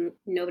wedding.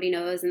 Nobody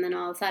knows. And then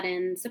all of a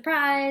sudden,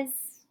 surprise,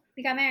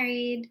 we got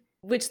married.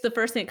 Which the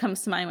first thing that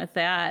comes to mind with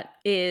that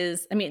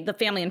is, I mean, the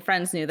family and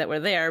friends knew that were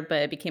there,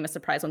 but it became a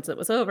surprise once it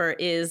was over,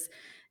 is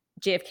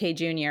JFK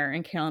Jr.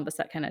 and Carolyn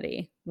Bessette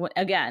Kennedy.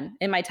 Again,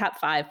 in my top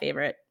 5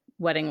 favorite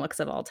wedding looks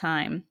of all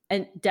time.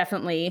 And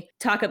definitely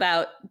talk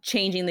about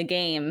changing the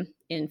game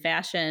in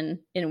fashion,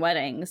 in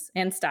weddings,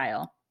 and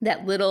style.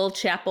 That little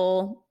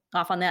chapel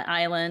off on that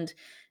island,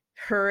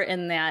 her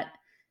in that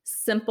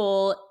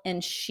simple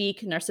and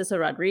chic Narciso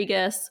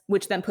Rodriguez,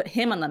 which then put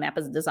him on the map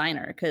as a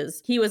designer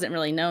because he wasn't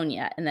really known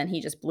yet. And then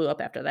he just blew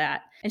up after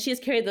that. And she has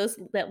carried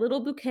that little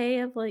bouquet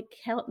of like,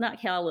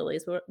 not calla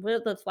lilies, but what are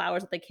the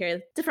flowers that they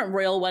carry? Different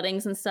royal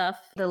weddings and stuff.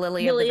 The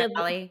lily of the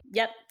valley.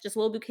 Yep, just a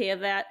little bouquet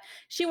of that.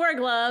 She wore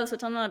gloves,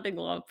 which I'm not a big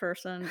glove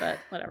person, but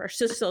whatever.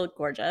 She's still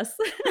gorgeous.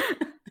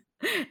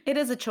 It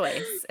is a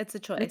choice. It's a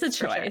choice. It's a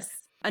choice.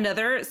 Sure.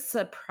 Another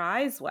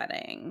surprise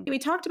wedding. We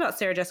talked about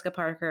Sarah Jessica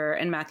Parker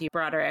and Matthew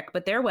Broderick,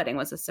 but their wedding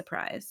was a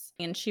surprise.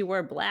 And she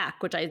wore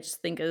black, which I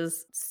just think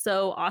is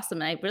so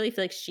awesome. And I really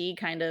feel like she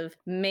kind of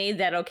made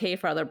that okay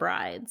for other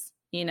brides,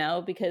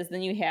 because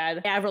then you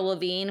had Avril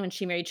Lavigne when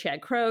she married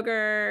Chad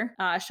Kroeger,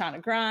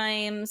 Shauna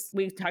Grimes.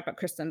 We talked about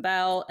Kristen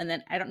Bell. And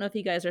then I don't know if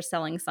you guys are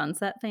Selling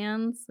Sunset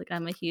fans. Like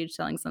I'm a huge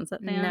Selling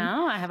Sunset fan.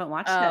 No, I haven't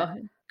watched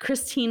it.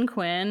 Christine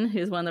Quinn,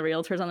 who's one of the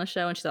realtors on the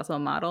show, and she's also a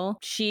model.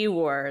 She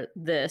wore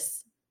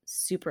this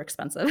super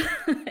expensive.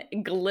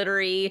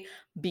 Glittery,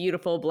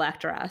 beautiful black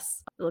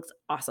dress. It looks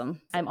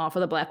awesome. I'm all for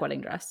the black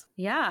wedding dress.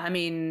 Yeah, I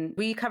mean,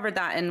 we covered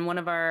that in one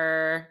of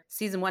our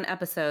season 1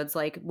 episodes,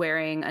 like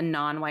wearing a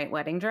non-white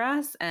wedding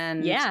dress.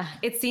 And yeah,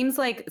 it seems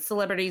like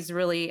celebrities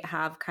really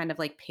have kind of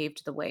like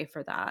paved the way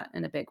for that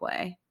in a big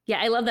way. Yeah,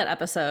 I love that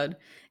episode.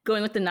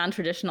 Going with the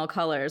non-traditional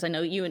colors. I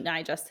know you and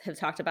I just have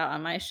talked about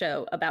on my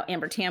show about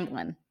Amber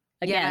Tamblyn.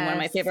 Again, one of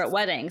my favorite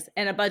weddings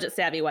and a budget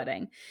savvy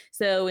wedding.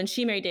 So when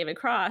she married David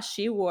Cross,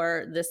 she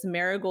wore this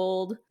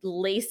marigold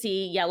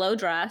lacy yellow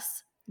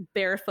dress,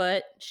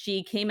 barefoot.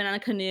 She came in on a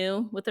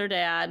canoe with her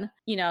dad,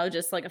 you know,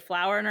 just like a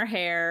flower in her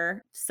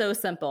hair. So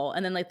simple.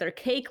 And then like their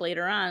cake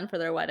later on for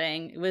their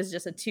wedding, it was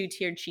just a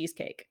 2-tiered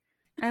cheesecake.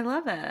 I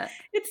love it.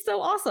 It's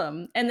so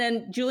awesome. And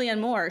then Julianne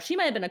Moore, she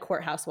might have been a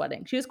courthouse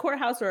wedding. She was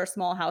courthouse or a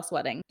small house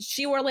wedding.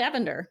 She wore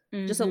lavender,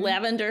 just a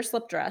lavender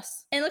slip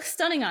dress. And it looks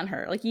stunning on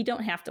her. Like you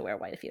don't have to wear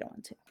white if you don't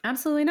want to.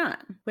 Absolutely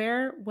not.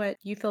 Wear what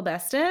you feel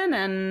best in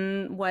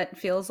and what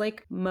feels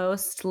like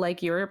most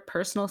like your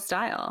personal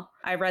style.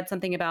 I read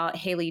something about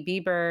Hailey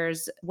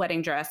Bieber's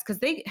wedding dress because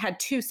they had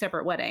 2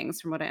 separate weddings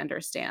from what I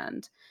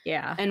understand.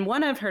 Yeah. And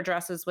one of her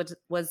dresses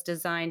was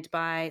designed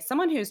by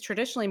someone who's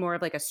traditionally more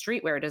of like a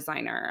streetwear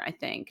designer, I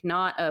think,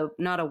 not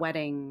a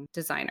wedding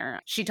designer.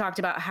 She talked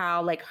about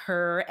how like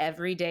her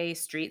everyday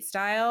street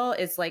style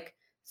is like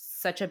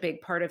such a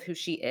big part of who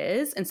she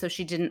is. And so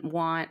she didn't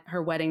want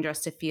her wedding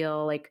dress to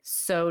feel like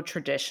so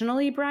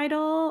traditionally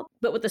bridal.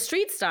 But with the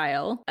street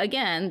style,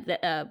 again,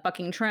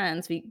 bucking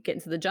trends, we get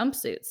into the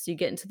jumpsuits. You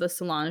get into the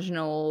Solange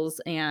Knowles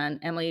and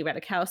Emily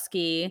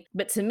Ratajkowski.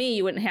 But to me,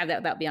 you wouldn't have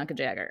that without Bianca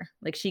Jagger.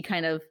 Like she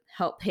kind of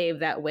helped pave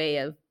that way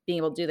of being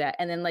able to do that.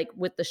 And then like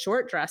with the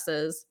short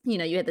dresses, you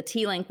know, you had the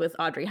T-length with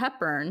Audrey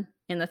Hepburn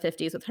in the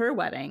 50s with her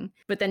wedding,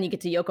 but then you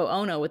get to Yoko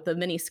Ono with the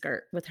mini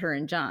skirt with her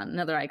and John,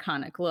 another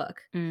iconic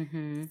look.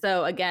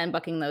 So again,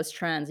 bucking those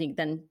trends.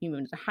 Then you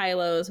move to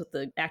high-lows with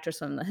the actress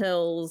from The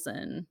Hills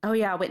and oh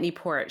yeah, Whitney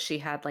Port. She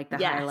had like the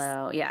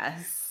high-low.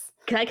 Yes.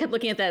 I kept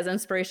looking at that as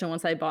inspiration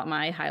once I bought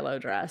my high-low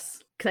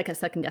dress because I kept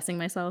second guessing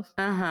myself.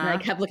 And I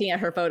kept looking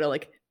at her photo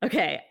like,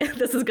 okay,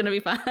 this is gonna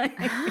be fine.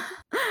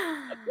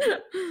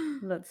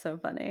 That's so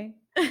funny.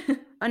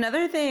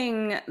 Another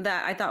thing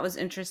that I thought was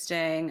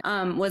interesting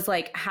was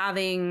like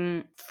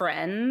having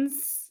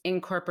friends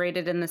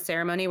incorporated in the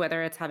ceremony,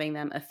 whether it's having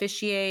them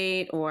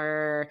officiate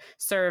or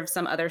serve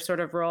some other sort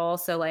of role.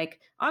 So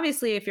like,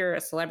 obviously, if you're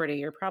a celebrity,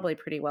 you're probably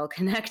pretty well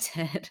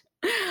connected.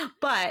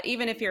 But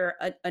even if you're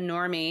a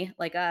normie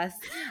like us,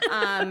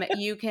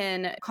 you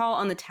can call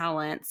on the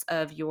talents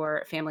of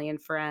your family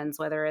and friends,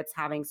 whether it's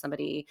having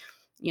somebody,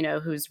 you know,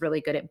 who's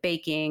really good at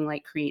baking,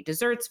 like create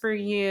desserts for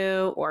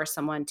you, or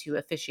someone to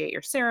officiate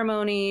your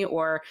ceremony,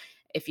 or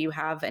if you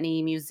have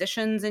any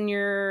musicians in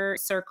your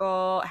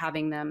circle,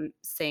 having them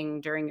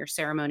sing during your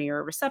ceremony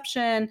or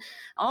reception.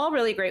 All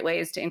really great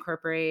ways to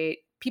incorporate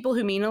people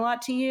who mean a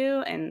lot to you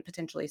and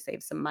potentially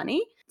save some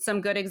money.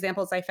 Some good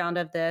examples I found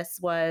of this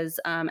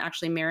was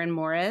actually Maren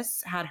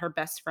Morris had her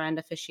best friend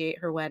officiate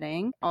her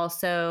wedding.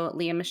 Also,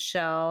 Leah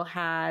Michelle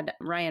had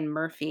Ryan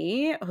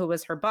Murphy, who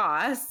was her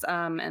boss,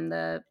 and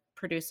the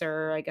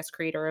producer, I guess,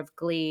 creator of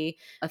Glee,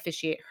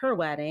 officiate her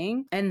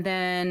wedding. And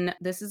then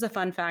this is a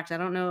fun fact. I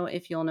don't know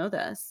if you'll know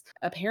this.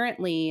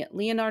 Apparently,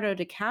 Leonardo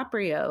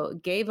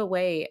DiCaprio gave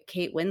away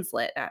Kate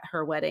Winslet at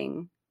her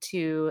wedding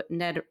to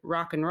Ned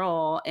Rock and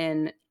Roll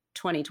in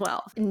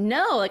 2012.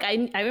 No, like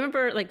I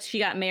remember like she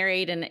got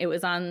married and it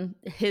was on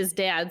his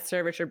dad,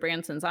 Sir Richard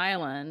Branson's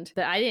island,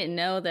 but I didn't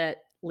know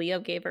that Leo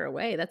gave her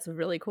away. That's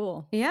really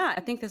cool. Yeah,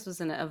 I think this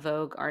was in a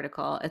Vogue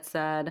article. It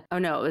said,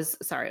 it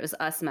was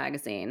Us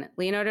magazine.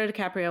 Leonardo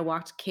DiCaprio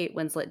walked Kate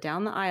Winslet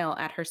down the aisle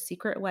at her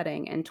secret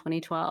wedding in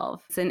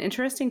 2012. It's an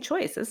interesting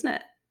choice, isn't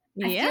it?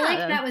 I feel like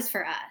that was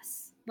for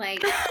us.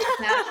 Like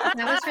that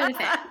was for the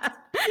fans.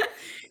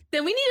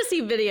 Then we need to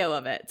see video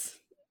of it.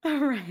 All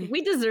right.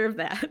 We deserve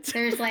that.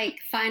 There's like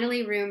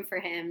finally room for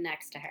him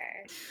next to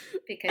her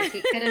because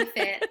he couldn't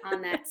fit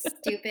on that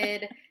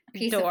stupid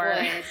piece of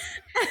wood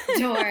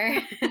door.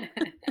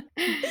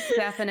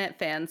 Definite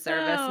fan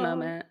service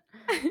moment.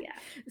 Yeah.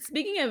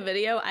 Speaking of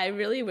video, I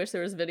really wish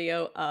there was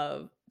video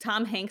of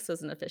Tom Hanks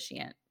was an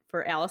officiant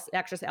for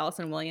actress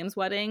Allison Williams'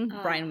 wedding.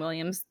 Brian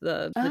Williams,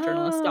 the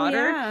journalist's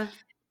daughter. Yeah.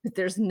 But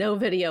there's no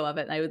video of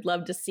it. I would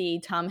love to see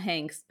Tom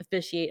Hanks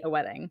officiate a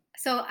wedding.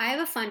 So I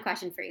have a fun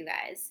question for you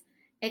guys.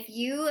 If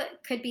you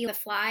could be the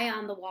fly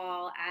on the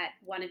wall at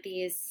one of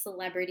these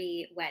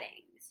celebrity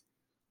weddings,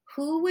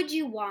 who would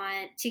you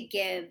want to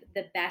give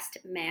the best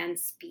man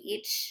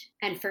speech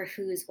and for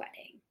whose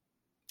wedding?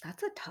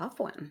 That's a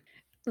tough one.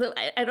 Look,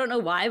 I don't know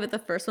why, but the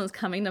first one's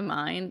coming to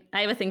mind.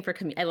 I have a thing for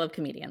I love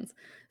comedians.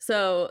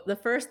 So the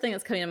first thing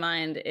that's coming to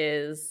mind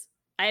is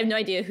I have no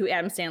idea who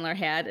Adam Sandler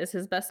had as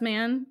his best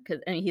man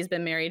because he's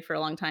been married for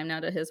a long time now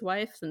to his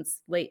wife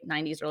since late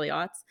 90s, early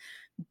aughts.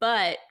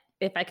 But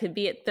if I could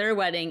be at their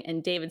wedding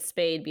and David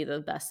Spade be the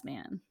best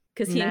man,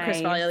 because he and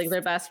Chris Farley, like,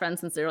 they're best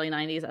friends since the early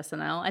 90s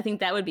SNL. I think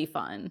that would be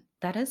fun.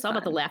 That is it's all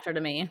about the laughter to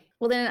me.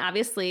 Well, then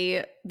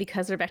obviously,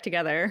 because they're back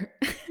together,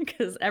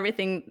 because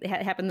everything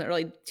happened in the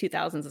early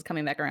 2000s is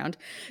coming back around,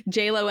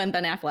 J-Lo and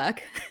Ben Affleck.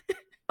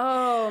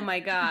 Oh my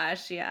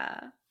gosh,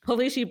 yeah.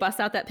 Hopefully she busts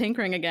out that pink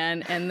ring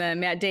again, and then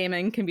Matt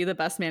Damon can be the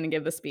best man and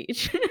give the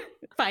speech.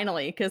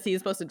 Finally, because he's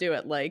supposed to do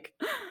it like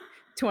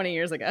 20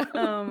 years ago.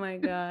 Oh my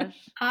gosh.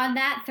 On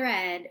that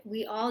thread,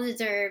 we all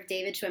deserve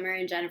David Schwimmer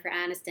and Jennifer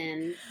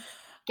Aniston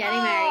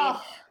getting married,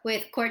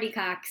 with Courtney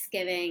Cox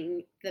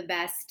giving the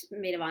best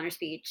maid of honor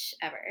speech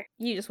ever.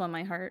 You just won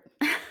my heart.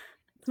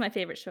 It's my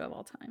favorite show of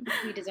all time.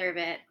 We deserve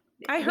it.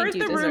 I heard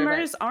the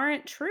rumors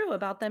aren't true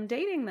about them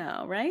dating,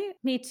 though, right?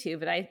 Me too,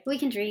 but we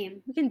can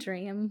dream. We can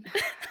dream.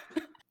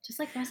 Just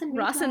like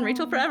Ross and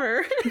Rachel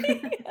forever.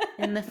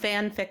 In the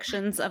fan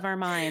fictions of our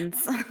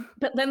minds.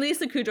 But then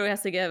Lisa Kudrow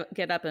has to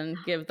get up and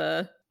give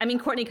the... I mean,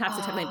 Courtney Cox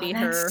would technically be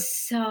her.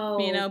 So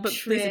but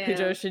true. Lisa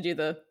Kudrow should do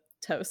the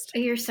toast.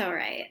 You're so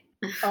right.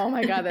 Oh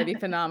my God, that'd be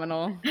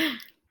phenomenal.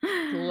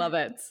 Love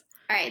it.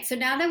 All right, so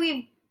now that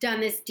we've done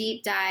this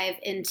deep dive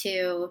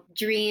into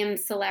dream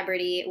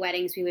celebrity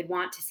weddings we would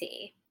want to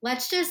see,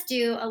 let's just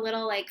do a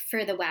little, like,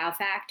 for the wow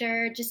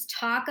factor, just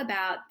talk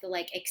about the,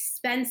 like,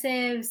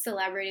 expensive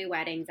celebrity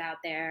weddings out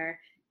there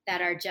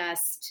that are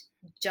just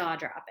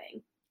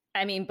jaw-dropping.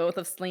 I mean, both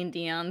of Celine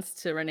Dion's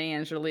to Renee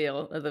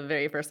Angelil are the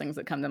very first things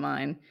that come to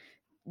mind.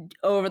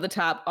 Over the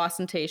top,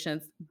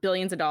 ostentatious,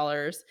 billions of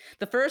dollars.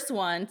 The first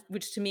one,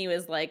 which to me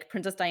was like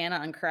Princess Diana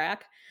on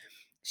crack,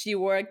 she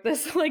wore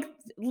this, like,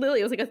 literally,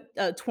 it was like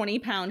a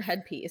 20-pound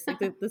headpiece, like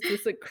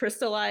this like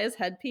crystallized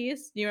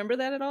headpiece. Do you remember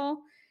that at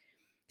all?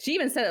 She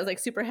even said it was like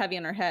super heavy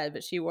on her head,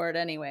 but she wore it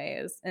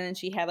anyways. And then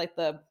she had like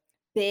the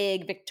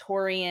big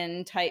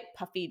Victorian type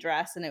puffy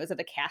dress, and it was at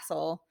a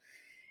castle.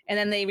 And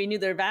then they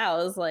renewed their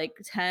vows like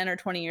 10 or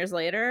 20 years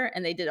later,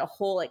 and they did a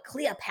whole like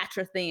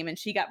Cleopatra theme, and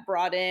she got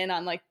brought in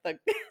on like the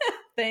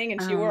thing,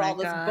 and she wore all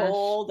this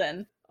gold.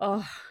 And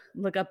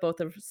look up both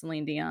of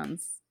Celine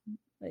Dion's.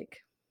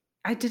 Like,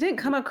 I didn't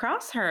come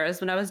across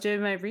hers when I was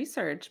doing my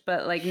research,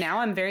 but like now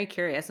I'm very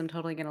curious. I'm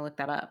totally gonna look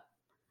that up.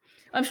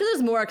 I'm sure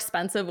there's more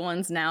expensive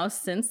ones now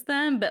since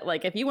then, but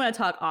like if you want to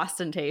talk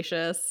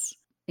ostentatious,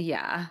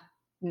 yeah,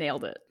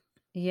 nailed it.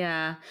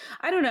 Yeah.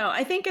 I don't know.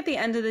 I think at the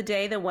end of the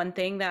day, the one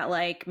thing that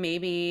like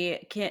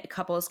maybe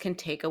couples can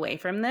take away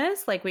from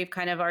this, like we've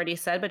kind of already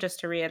said, but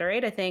just to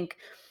reiterate, I think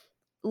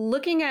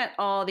looking at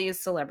all these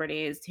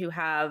celebrities who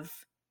have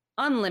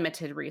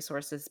unlimited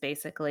resources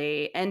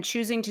basically, and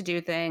choosing to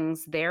do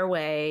things their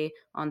way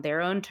on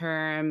their own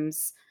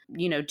terms,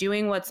 you know,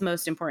 doing what's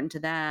most important to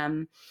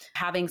them,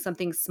 having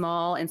something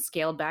small and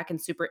scaled back and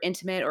super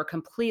intimate or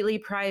completely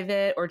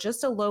private or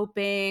just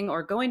eloping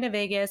or going to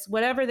Vegas,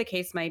 whatever the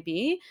case might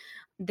be,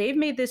 they've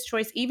made this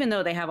choice even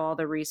though they have all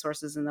the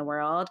resources in the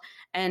world,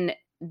 and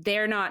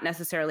they're not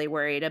necessarily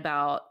worried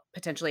about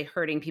potentially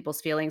hurting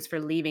people's feelings for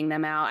leaving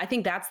them out. I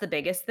think that's the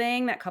biggest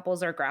thing that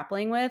couples are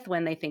grappling with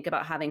when they think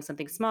about having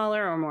something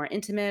smaller or more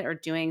intimate or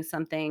doing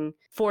something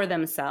for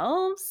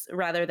themselves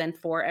rather than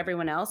for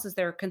everyone else, is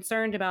they're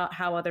concerned about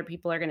how other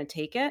people are going to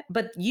take it.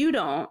 But we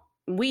don't,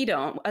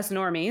 us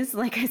normies,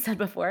 like I said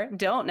before,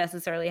 don't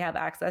necessarily have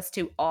access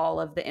to all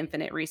of the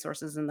infinite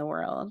resources in the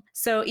world.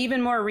 So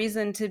even more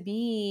reason to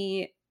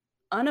be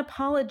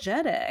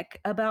unapologetic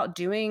about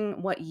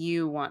doing what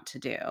you want to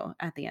do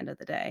at the end of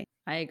the day.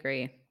 I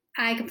agree.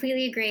 I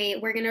completely agree.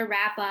 We're going to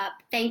wrap up.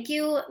 Thank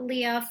you,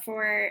 Leah,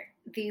 for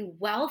the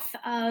wealth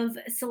of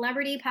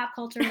celebrity pop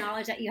culture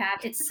knowledge that you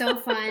have. It's so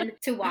fun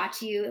to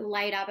watch you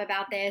light up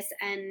about this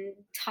and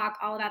talk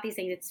all about these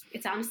things.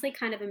 It's honestly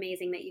kind of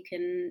amazing that you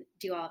can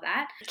do all of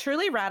that.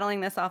 Truly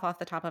rattling this off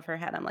the top of her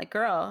head. I'm like,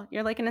 girl,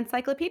 you're like an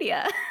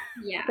encyclopedia.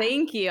 Yeah.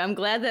 Thank you. I'm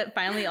glad that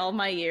finally all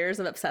my years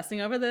of obsessing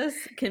over this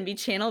can be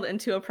channeled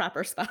into a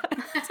proper spot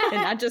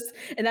and not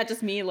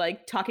just me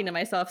like talking to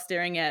myself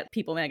staring at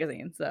People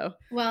magazine. So,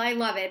 well, I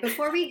love it.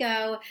 Before we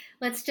go,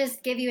 let's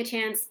just give you a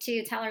chance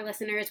to tell our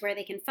listeners where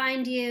they can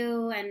find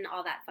you and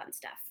all that fun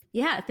stuff.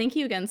 Yeah, thank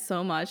you again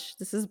so much.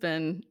 This has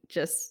been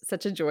just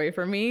such a joy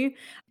for me.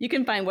 You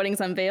can find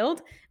Weddings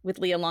Unveiled with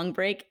Leah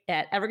Longbreak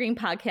at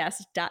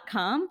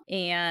evergreenpodcast.com,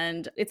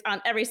 and it's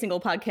on every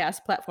single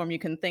podcast platform you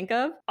can think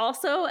of.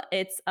 Also,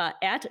 it's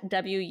at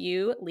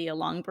WU Leah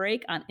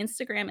Longbreak on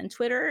Instagram and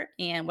Twitter,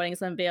 and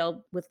Weddings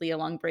Unveiled with Leah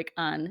Longbreak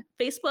on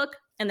Facebook.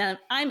 And then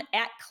I'm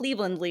at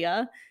Cleveland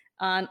Leah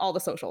on all the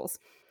socials,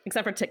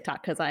 except for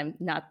TikTok because I'm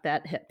not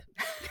that hip.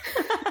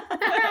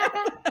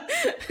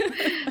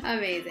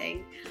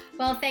 Amazing.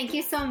 Well, thank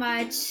you so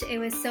much. It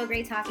was so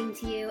great talking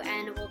to you,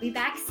 and we'll be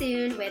back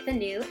soon with a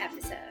new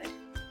episode.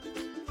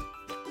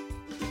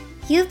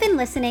 You've been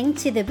listening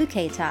to The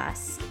Bouquet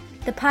Toss,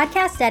 the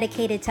podcast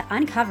dedicated to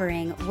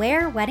uncovering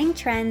where wedding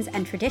trends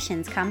and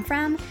traditions come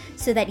from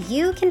so that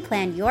you can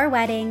plan your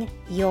wedding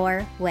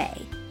your way.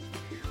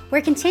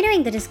 We're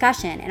continuing the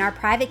discussion in our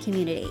private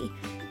community.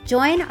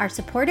 Join our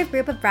supportive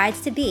group of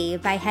brides-to-be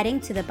by heading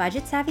to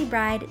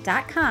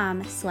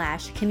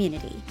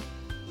thebudgetsavvybride.com/community.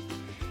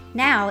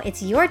 Now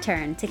it's your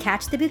turn to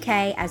catch the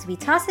bouquet as we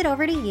toss it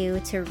over to you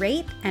to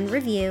rate and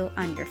review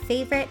on your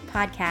favorite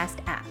podcast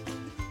app.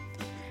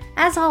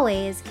 As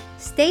always,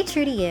 stay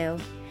true to you,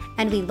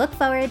 and we look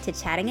forward to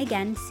chatting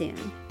again soon.